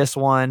ran out of this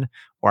one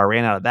or I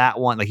ran out of that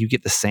one. Like you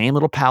get the same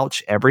little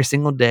pouch every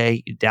single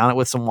day. You down it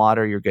with some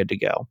water, you're good to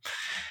go.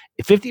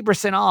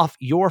 50% off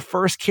your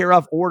first Care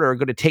Of order.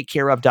 Go to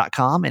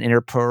takecareof.com and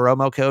enter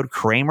promo code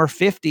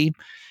Kramer50.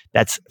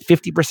 That's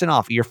 50%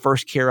 off your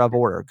first Care Of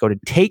order. Go to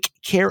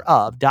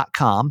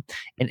takecareof.com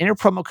and enter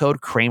promo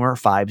code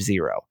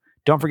Kramer50.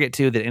 Don't forget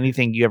too that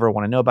anything you ever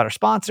want to know about our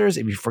sponsors,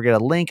 if you forget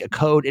a link, a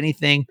code,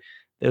 anything,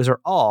 those are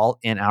all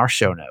in our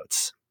show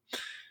notes.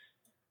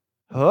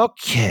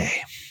 Okay.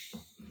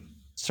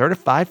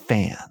 Certified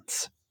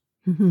fans.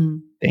 Mm-hmm.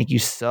 Thank you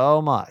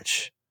so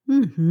much.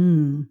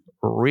 Mm-hmm.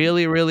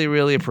 Really, really,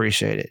 really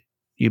appreciate it.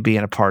 You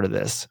being a part of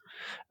this.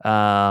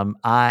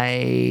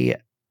 I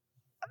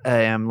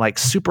am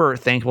super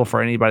thankful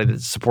for anybody that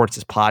supports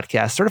this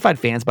podcast. Certified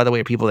fans, by the way,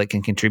 are people that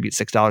can contribute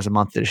 $6 a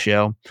month to the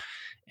show.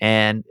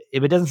 And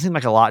if it doesn't seem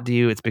like a lot to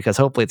you, it's because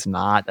hopefully it's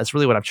not. That's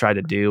really what I've tried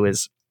to do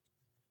is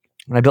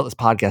when I built this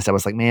podcast, I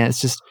was like, man,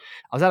 it's just,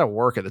 I was out of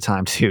work at the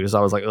time too. So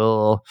I was like,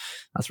 oh,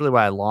 that's really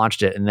why I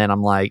launched it. And then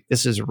I'm like,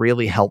 this is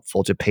really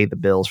helpful to pay the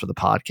bills for the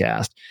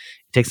podcast.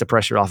 It takes the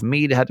pressure off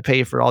me to have to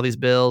pay for all these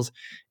bills.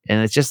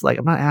 And it's just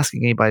I'm not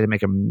asking anybody to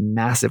make a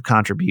massive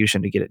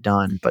contribution to get it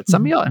done. But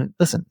some of y'all,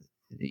 listen,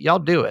 y'all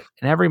do it.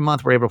 And every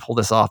month we're able to pull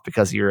this off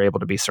because you're able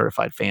to be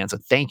certified fans. So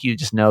thank you.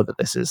 Just know that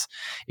this is,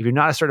 if you're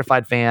not a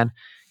certified fan,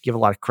 give a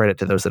lot of credit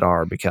to those that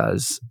are,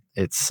 because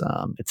it's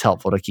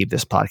helpful to keep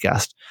this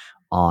podcast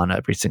on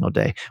every single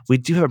day. We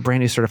do have a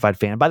brand new certified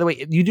fan. By the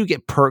way, you do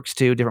get perks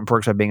too, different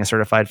perks by being a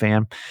certified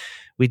fan.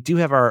 We do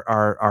have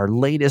our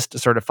latest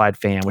certified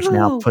fan, which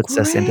now puts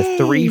us into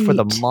 3 for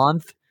the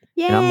month.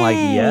 Yay. And I'm like,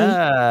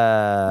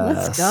 yes.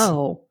 Let's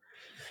go.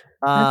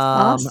 That's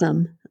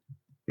awesome.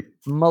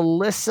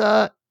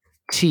 Melissa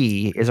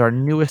T is our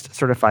newest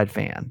certified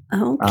fan.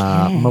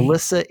 Okay.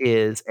 Melissa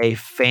is a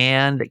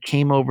fan that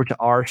came over to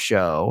our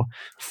show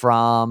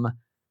from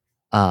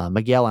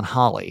Miguel and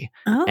Holly.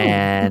 Oh,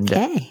 and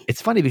okay.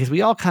 It's funny because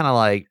we all kind of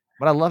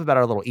what I love about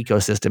our little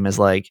ecosystem is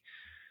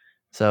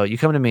So you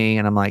come to me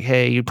and I'm like,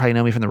 hey, you probably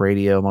know me from the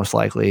radio, most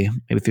likely,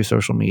 maybe through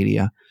social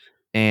media.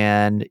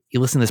 And you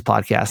listen to this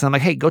podcast. And I'm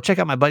like, hey, go check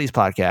out my buddy's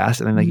podcast.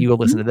 And then like you go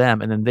listen to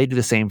them. And then they do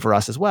the same for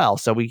us as well.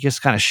 So we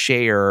just kind of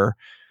share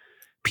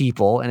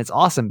people. And it's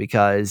awesome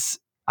because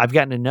I've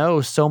gotten to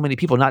know so many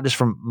people, not just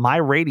from my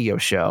radio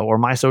show or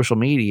my social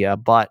media,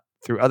 but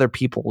through other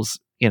people's,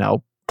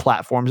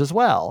 platforms as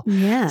well.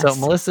 Yes. So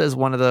Melissa is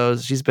one of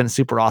those. She's been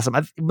super awesome.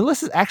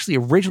 Melissa's actually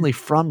originally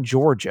from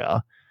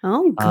Georgia.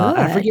 Oh, good.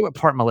 I forget what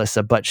part,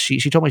 Melissa, but she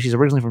told me she's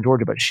originally from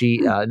Georgia, but she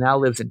now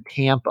lives in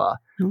Tampa.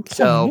 Okay.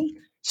 So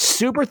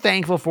super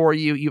thankful for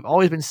you. You've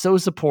always been so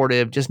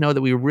supportive. Just know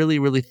that we really,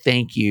 really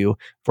thank you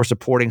for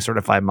supporting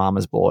Certified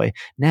Mama's Boy,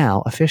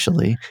 now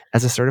officially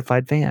as a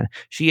certified fan.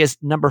 She is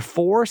number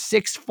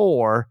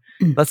 464.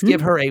 Let's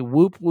give her a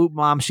whoop, whoop,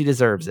 mom. She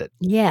deserves it.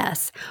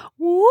 Yes.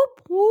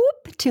 Whoop,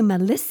 whoop to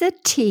Melissa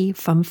T.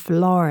 from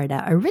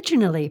Florida,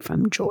 originally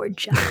from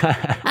Georgia.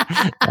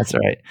 That's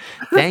right.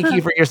 Thank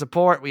you for your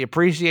support. We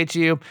appreciate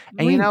you.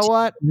 And you know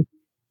what?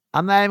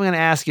 I'm not even going to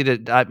ask you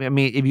to, I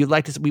mean, if you'd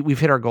like to, we've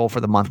hit our goal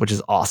for the month, which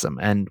is awesome.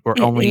 And we're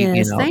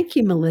only, Thank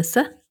you,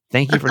 Melissa.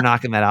 Thank you for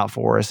knocking that out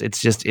for us.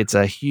 It's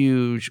a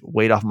huge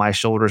weight off my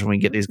shoulders when we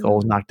get these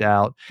goals knocked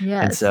out.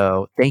 Yes. And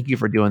so thank you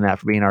for doing that,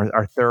 for being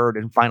our third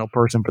and final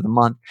person for the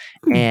month.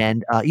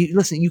 And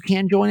listen, you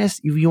can join us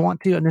if you want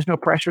to, and there's no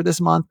pressure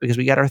this month because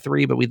we got our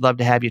 3, but we'd love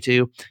to have you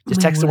too.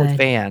 Just text the word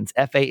fans,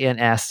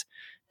 FANS,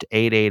 to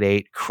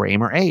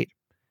 888-Kramer-8.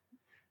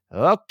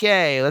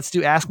 Okay, let's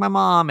do Ask My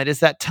Mom. It is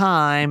that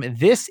time.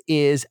 This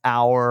is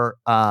our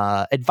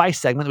advice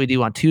segment that we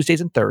do on Tuesdays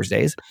and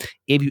Thursdays.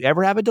 If you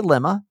ever have a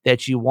dilemma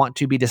that you want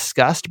to be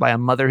discussed by a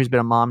mother who's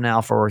been a mom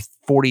now for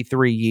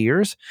 43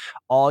 years,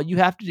 all you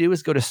have to do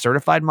is go to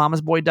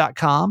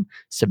certifiedmamasboy.com,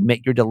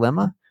 submit your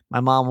dilemma. My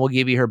mom will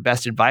give you her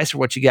best advice for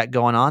what you got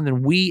going on.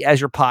 Then we,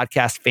 as your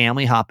podcast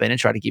family, hop in and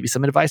try to give you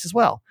some advice as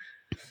well.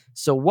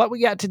 So what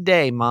we got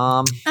today,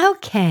 Mom?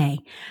 Okay.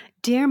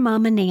 Dear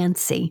Mama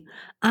Nancy,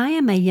 I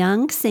am a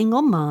young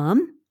single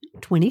mom,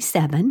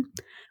 27,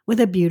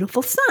 with a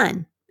beautiful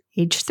son,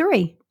 age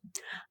 3.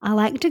 I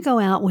like to go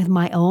out with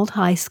my old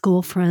high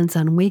school friends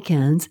on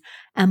weekends,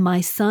 and my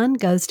son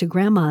goes to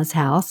Grandma's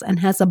house and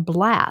has a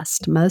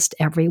blast most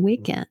every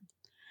weekend.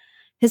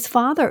 His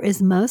father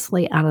is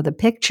mostly out of the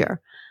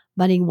picture,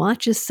 but he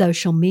watches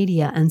social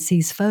media and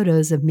sees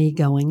photos of me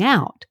going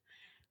out.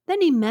 Then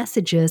he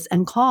messages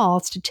and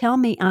calls to tell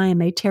me I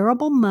am a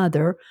terrible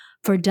mother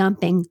for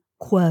dumping,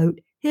 quote,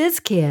 his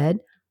kid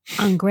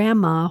on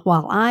Grandma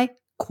while I,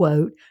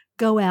 quote,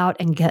 go out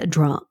and get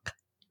drunk.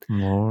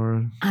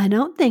 Lord. I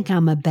don't think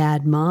I'm a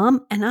bad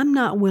mom, and I'm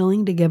not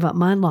willing to give up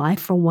my life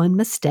for one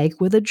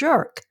mistake with a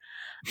jerk.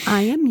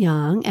 I am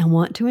young and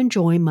want to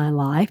enjoy my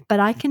life, but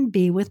I can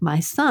be with my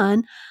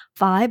son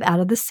 5 out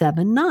of the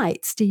 7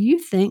 nights. Do you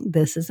think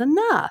this is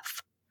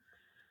enough?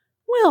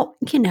 Well,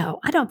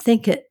 I don't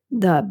think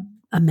the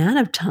amount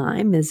of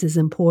time is as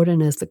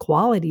important as the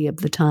quality of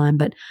the time,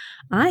 but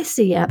I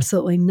see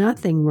absolutely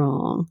nothing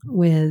wrong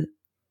with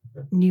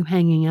you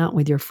hanging out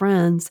with your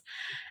friends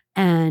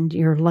and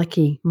your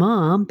lucky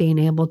mom being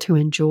able to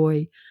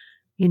enjoy,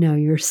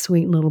 your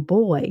sweet little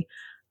boy.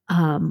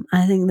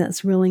 I think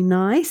that's really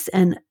nice.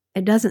 And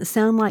it doesn't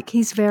sound like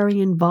he's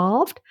very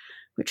involved,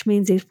 which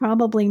means he's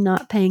probably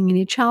not paying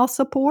any child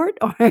support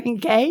or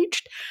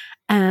engaged.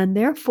 And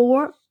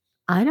therefore,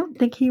 I don't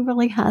think he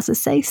really has a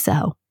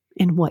say-so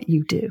in what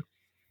you do.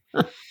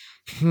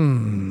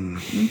 Hmm.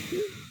 Mm-hmm.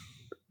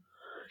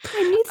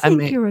 And you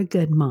think you're a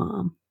good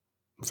mom.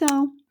 So,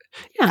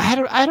 yeah. I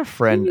had a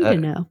friend. You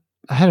know.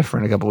 I had a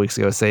friend a couple weeks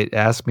ago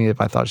ask me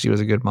if I thought she was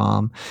a good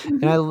mom.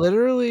 Mm-hmm. And I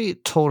literally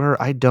told her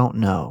I don't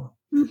know.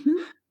 Mm-hmm.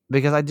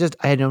 Because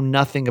I know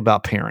nothing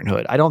about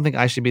parenthood. I don't think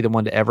I should be the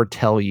one to ever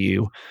tell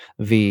you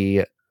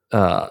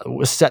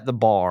set the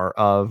bar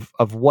of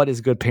what is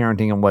good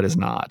parenting and what is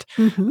not.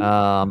 Mm-hmm.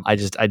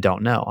 I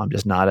don't know. I'm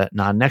just not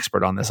an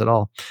expert on this at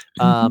all.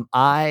 Mm-hmm.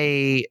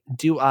 I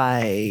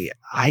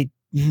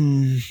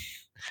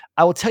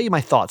will tell you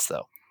my thoughts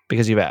though,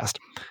 because you've asked.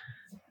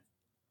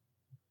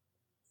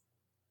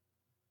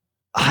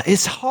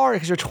 It's hard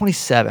because you're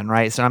 27,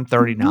 right? So I'm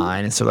 39,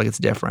 Mm-hmm. and so like it's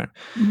different.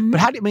 Mm-hmm. But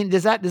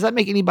does that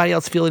make anybody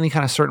else feel any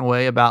kind of certain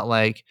way about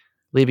like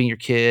leaving your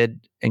kid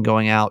and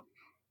going out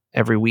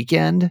every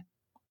weekend?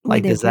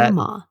 Like, with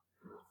grandma.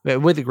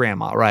 With the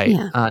grandma, right?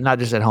 Yeah. Not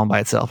just at home by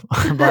itself,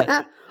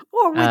 but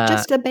or with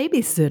just a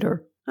babysitter.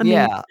 I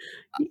mean,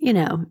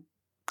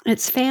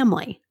 it's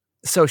family.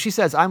 So she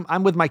says,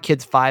 I'm with my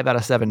kids 5 out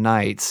of 7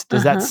 nights.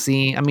 Does that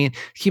seem? I mean,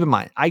 keep in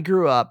mind, I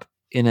grew up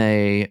in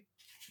a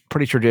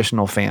pretty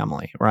traditional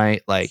family,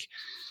 right? Like,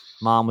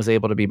 mom was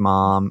able to be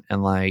mom,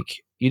 and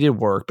like you did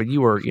work, but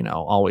you were,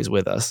 always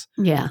with us.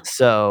 Yeah.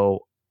 So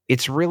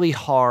it's really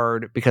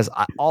hard because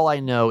all I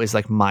know is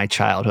like my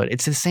childhood.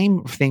 It's the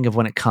same thing of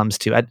when it comes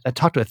to, I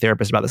talked to a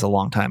therapist about this a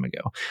long time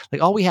ago.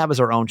 Like all we have is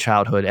our own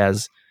childhood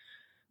as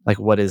like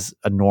what is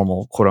a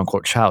normal quote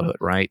unquote childhood,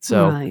 right?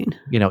 So, right.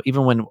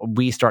 even when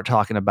we start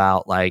talking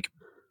about like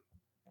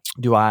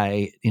do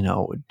I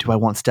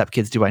want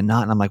stepkids? Do I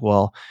not? And I'm like,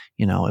 well,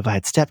 if I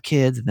had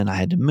stepkids and then I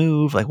had to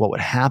move, like what would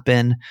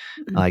happen?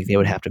 Like they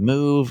would have to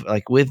move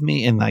like with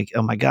me and like,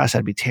 oh my gosh,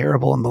 that'd be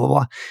terrible and blah, blah,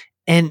 blah.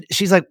 And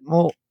she's like,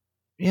 well,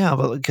 yeah,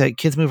 but like,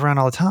 kids move around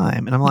all the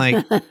time. And I'm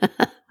like,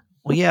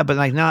 well, yeah, but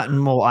like not,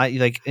 well,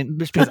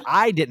 just because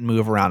I didn't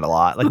move around a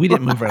lot, like we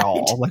didn't move at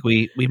all. Like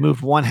we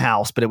moved one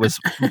house, but it was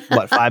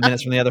 5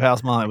 minutes from the other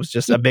house, Mom. It was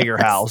just a bigger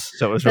house.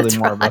 So it was really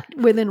more of a,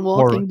 within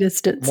walking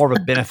distance, more of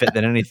a benefit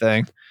than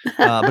anything.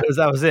 But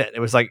that was it.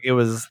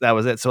 That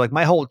was it. So like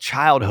my whole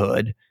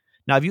childhood.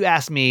 Now, if you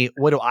ask me,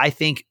 what do I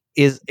think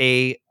is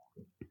the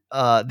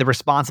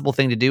responsible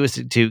thing to do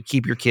is to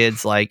keep your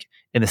kids like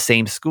in the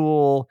same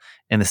school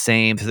and so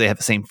they have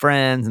the same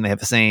friends and they have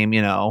the same,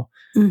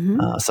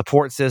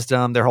 support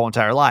system their whole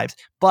entire lives.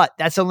 But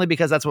that's only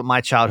because that's what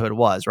my childhood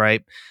was,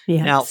 right?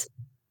 Yes.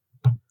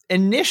 Now,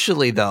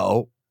 initially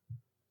though,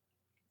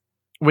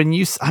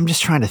 I'm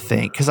just trying to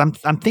think because I'm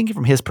thinking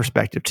from his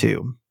perspective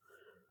too.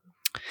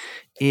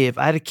 If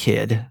I had a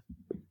kid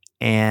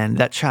and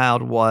that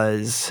child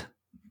was,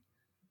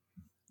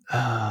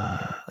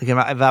 like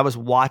if I was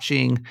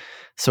watching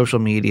social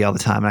media all the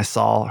time and I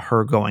saw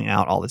her going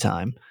out all the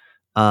time,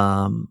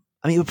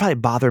 it would probably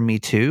bother me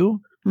too.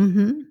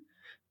 Mm-hmm.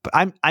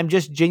 But I'm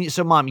just genuine.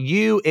 So, Mom,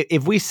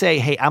 if we say,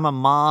 "Hey, I'm a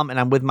mom and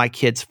I'm with my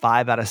kids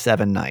 5 out of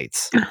 7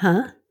 nights,"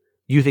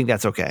 you think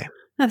that's okay?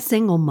 I'm a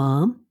single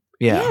mom.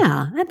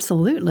 Yeah,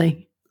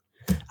 absolutely.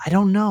 I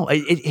don't know.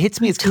 It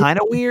hits me. It's kind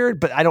of weird,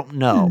 but I don't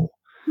know.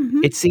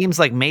 Mm-hmm. It seems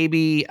like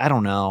maybe I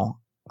don't know.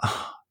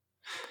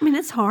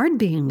 It's hard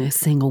being a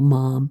single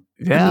mom.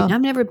 Yeah,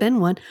 I've never been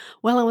one.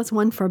 Well, I was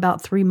one for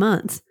about 3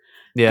 months.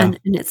 Yeah, and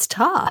it's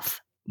tough.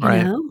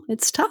 Right.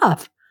 It's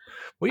tough.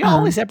 Well, you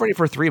only separated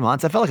for 3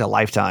 months. I felt like a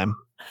lifetime.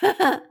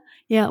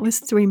 Yeah, it was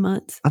 3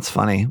 months. That's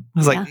funny. It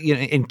was like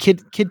in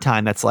kid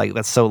time. That's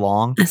so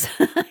long.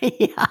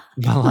 Yeah.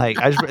 But like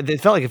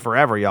it felt like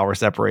forever. Y'all were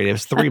separated. It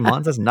was 3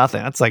 months. That's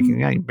nothing. That's like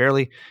you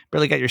barely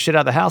got your shit out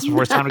of the house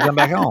before it's time to come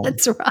back home.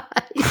 That's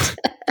right.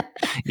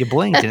 You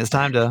blinked and it's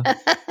time to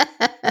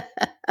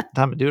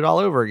do it all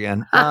over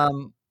again.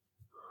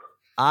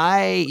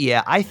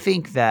 I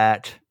think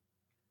that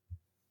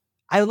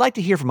I would like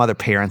to hear from other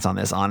parents on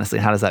this, honestly.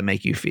 How does that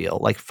make you feel?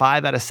 Like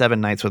 5 out of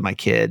 7 nights with my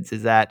kids,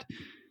 does that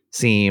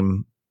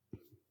seem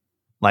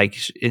like,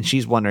 and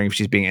she's wondering if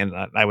she's being, and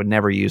I would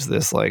never use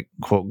this like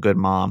quote, good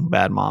mom,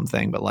 bad mom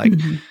thing, but like,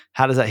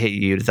 how does that hit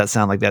you? Does that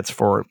sound like that's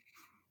for,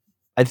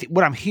 I think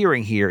what I'm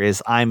hearing here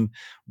is I'm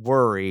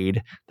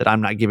worried that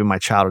I'm not giving my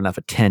child enough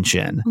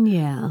attention.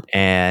 Yeah.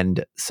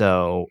 And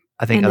so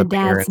I think other the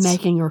dad's parents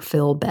making her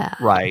feel bad.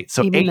 Right.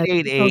 So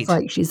 888 feels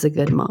like she's a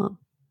good mom.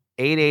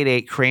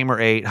 888 Kramer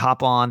 8.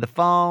 Hop on the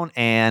phone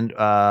and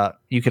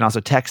you can also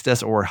text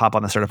us or hop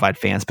on the certified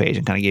fans page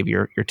and kind of give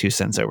your 2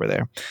 cents over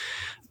there.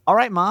 All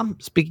right, Mom.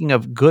 Speaking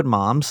of good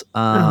moms,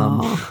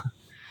 I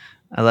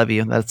love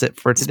you. That's it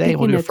for today.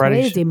 We'll do a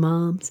Friday. Crazy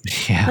moms.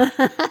 Yeah.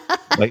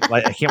 like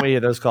I can't wait to hear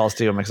those calls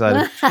too. I'm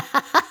excited.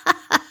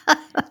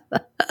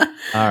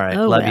 All right.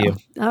 Love you.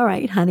 All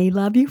right, honey.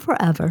 Love you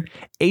forever.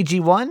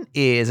 AG1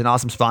 is an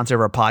awesome sponsor of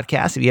our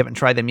podcast. If you haven't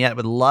tried them yet, I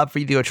would love for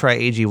you to go try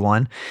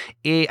AG1.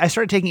 I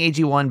started taking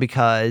AG1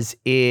 because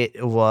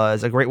it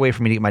was a great way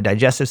for me to get my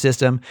digestive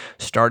system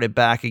started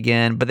back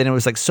again. But then it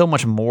was like so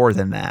much more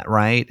than that,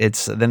 right?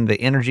 Then the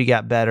energy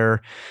got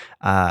better.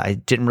 I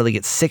didn't really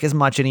get sick as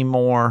much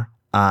anymore.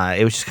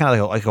 It was just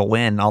kind of like a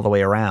win all the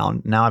way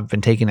around. Now I've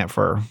been taking it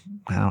for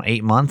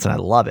 8 months and I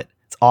love it.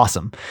 It's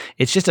awesome.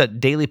 It's just a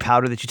daily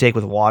powder that you take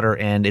with water,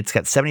 and it's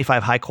got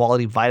 75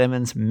 high-quality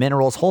vitamins,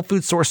 minerals, whole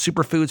food source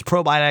superfoods,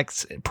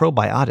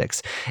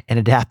 probiotics,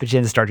 and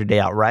adaptogens to start your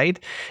day out right.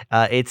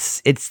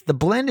 The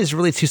blend is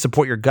really to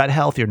support your gut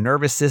health, your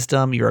nervous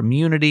system, your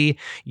immunity,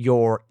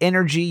 your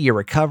energy, your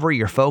recovery,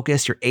 your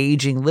focus, your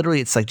aging. Literally,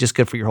 it's like just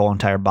good for your whole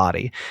entire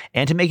body.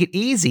 And to make it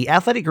easy,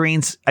 Athletic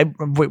Greens.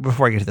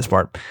 Before I get to this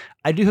part,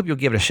 I do hope you'll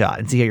give it a shot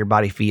and see how your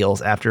body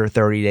feels after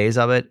 30 days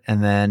of it,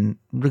 and then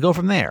we go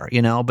from there,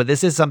 But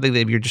this is something that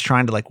if you're just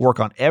trying to like work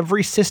on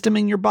every system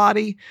in your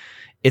body,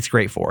 it's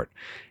great for it.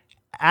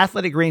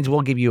 Athletic Greens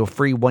will give you a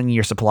free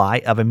 1-year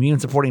supply of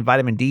immune-supporting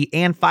vitamin D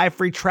and 5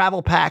 free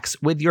travel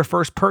packs with your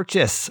first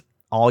purchase.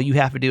 All you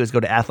have to do is go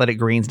to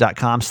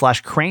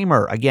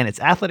athleticgreens.com/Kramer. Again, it's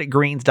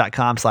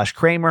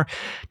athleticgreens.com/Kramer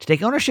to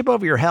take ownership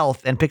over your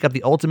health and pick up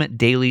the ultimate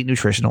daily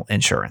nutritional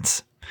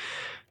insurance.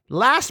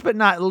 Last but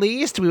not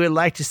least, we would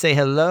like to say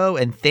hello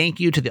and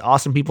thank you to the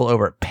awesome people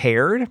over at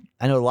Paired.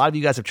 I know a lot of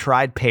you guys have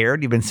tried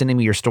Paired. You've been sending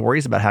me your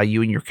stories about how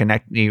you and your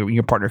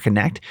partner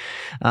connect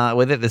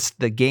with it.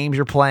 The games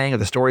you're playing or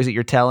the stories that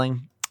you're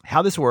telling.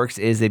 How this works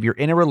is if you're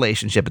in a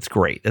relationship, it's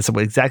great. That's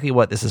exactly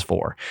what this is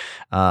for.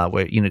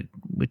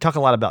 We talk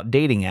a lot about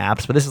dating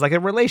apps, but this is like a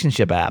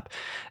relationship app.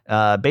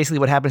 Basically,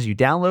 what happens is you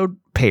download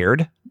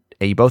Paired.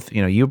 You both,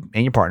 you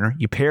and your partner,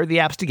 you pair the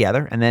apps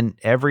together, and then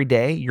every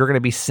day you're going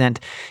to be sent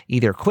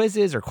either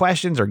quizzes or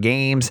questions or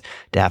games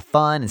to have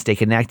fun and stay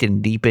connected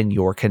and deepen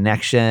your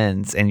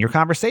connections and your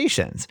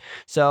conversations.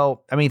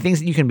 So, things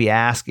that you can be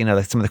asked, some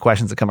of the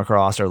questions that come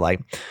across are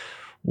like,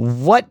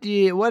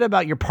 What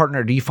about your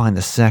partner do you find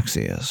the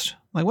sexiest?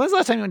 Like, when's the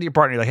last time you went to your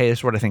partner? You're like, hey, this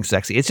is what I think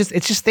sexy. It's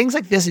just things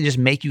like this that just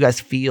make you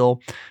guys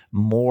feel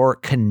more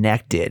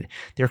connected.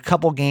 There are a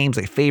couple games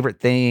like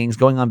favorite things,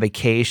 going on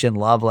vacation,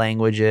 love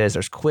languages.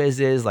 There's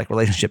quizzes like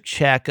relationship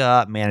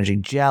checkup,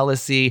 managing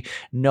jealousy,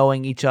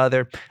 knowing each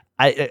other.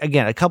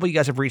 Again, a couple of you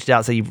guys have reached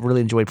out, so you've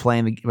really enjoyed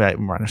playing I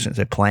shouldn't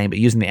say playing, but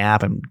using the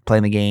app and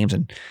playing the games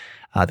and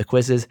the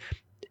quizzes.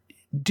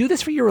 Do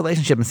this for your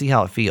relationship and see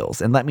how it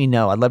feels, and let me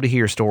know. I'd love to hear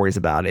your stories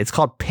about it. It's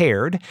called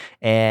Paired,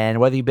 and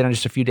whether you've been on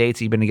just a few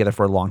dates or you've been together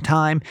for a long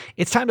time,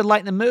 it's time to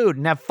lighten the mood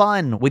and have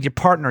fun with your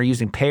partner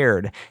using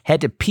Paired.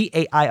 Head to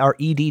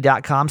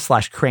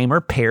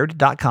paired.com/Kramer,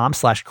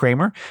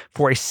 paired.com/Kramer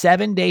for a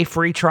 7-day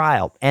free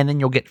trial, and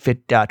then you'll get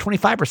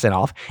 25%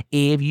 off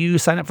if you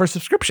sign up for a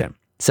subscription.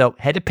 So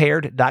head to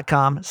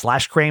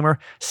paired.com/Kramer,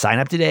 sign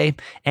up today,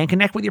 and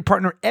connect with your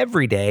partner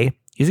every day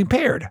using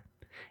Paired.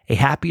 A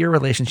happier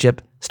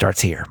relationship starts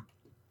here.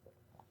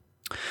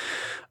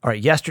 All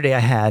right, yesterday I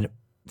had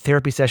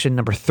therapy session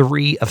number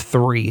 3 of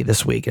 3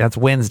 this week. That's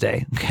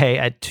Wednesday. Okay,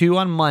 I had 2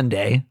 on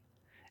Monday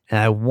and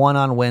I had 1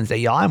 on Wednesday.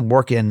 Y'all, I'm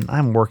working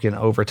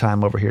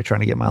overtime over here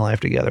trying to get my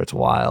life together. It's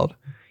wild.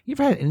 You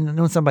ever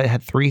known somebody that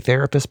had 3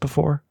 therapists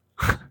before?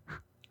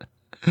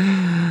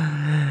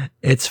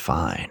 It's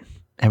fine.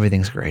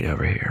 Everything's great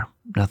over here.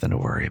 Nothing to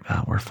worry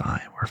about. We're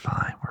fine.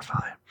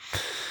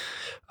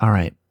 All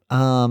right.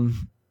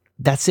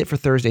 That's it for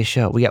Thursday's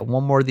show. We got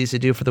one more of these to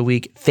do for the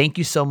week. Thank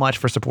you so much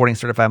for supporting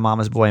Certified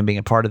Mama's Boy and being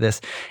a part of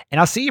this.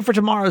 And I'll see you for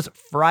tomorrow's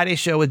Friday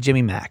show with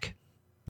Jimmy Mack.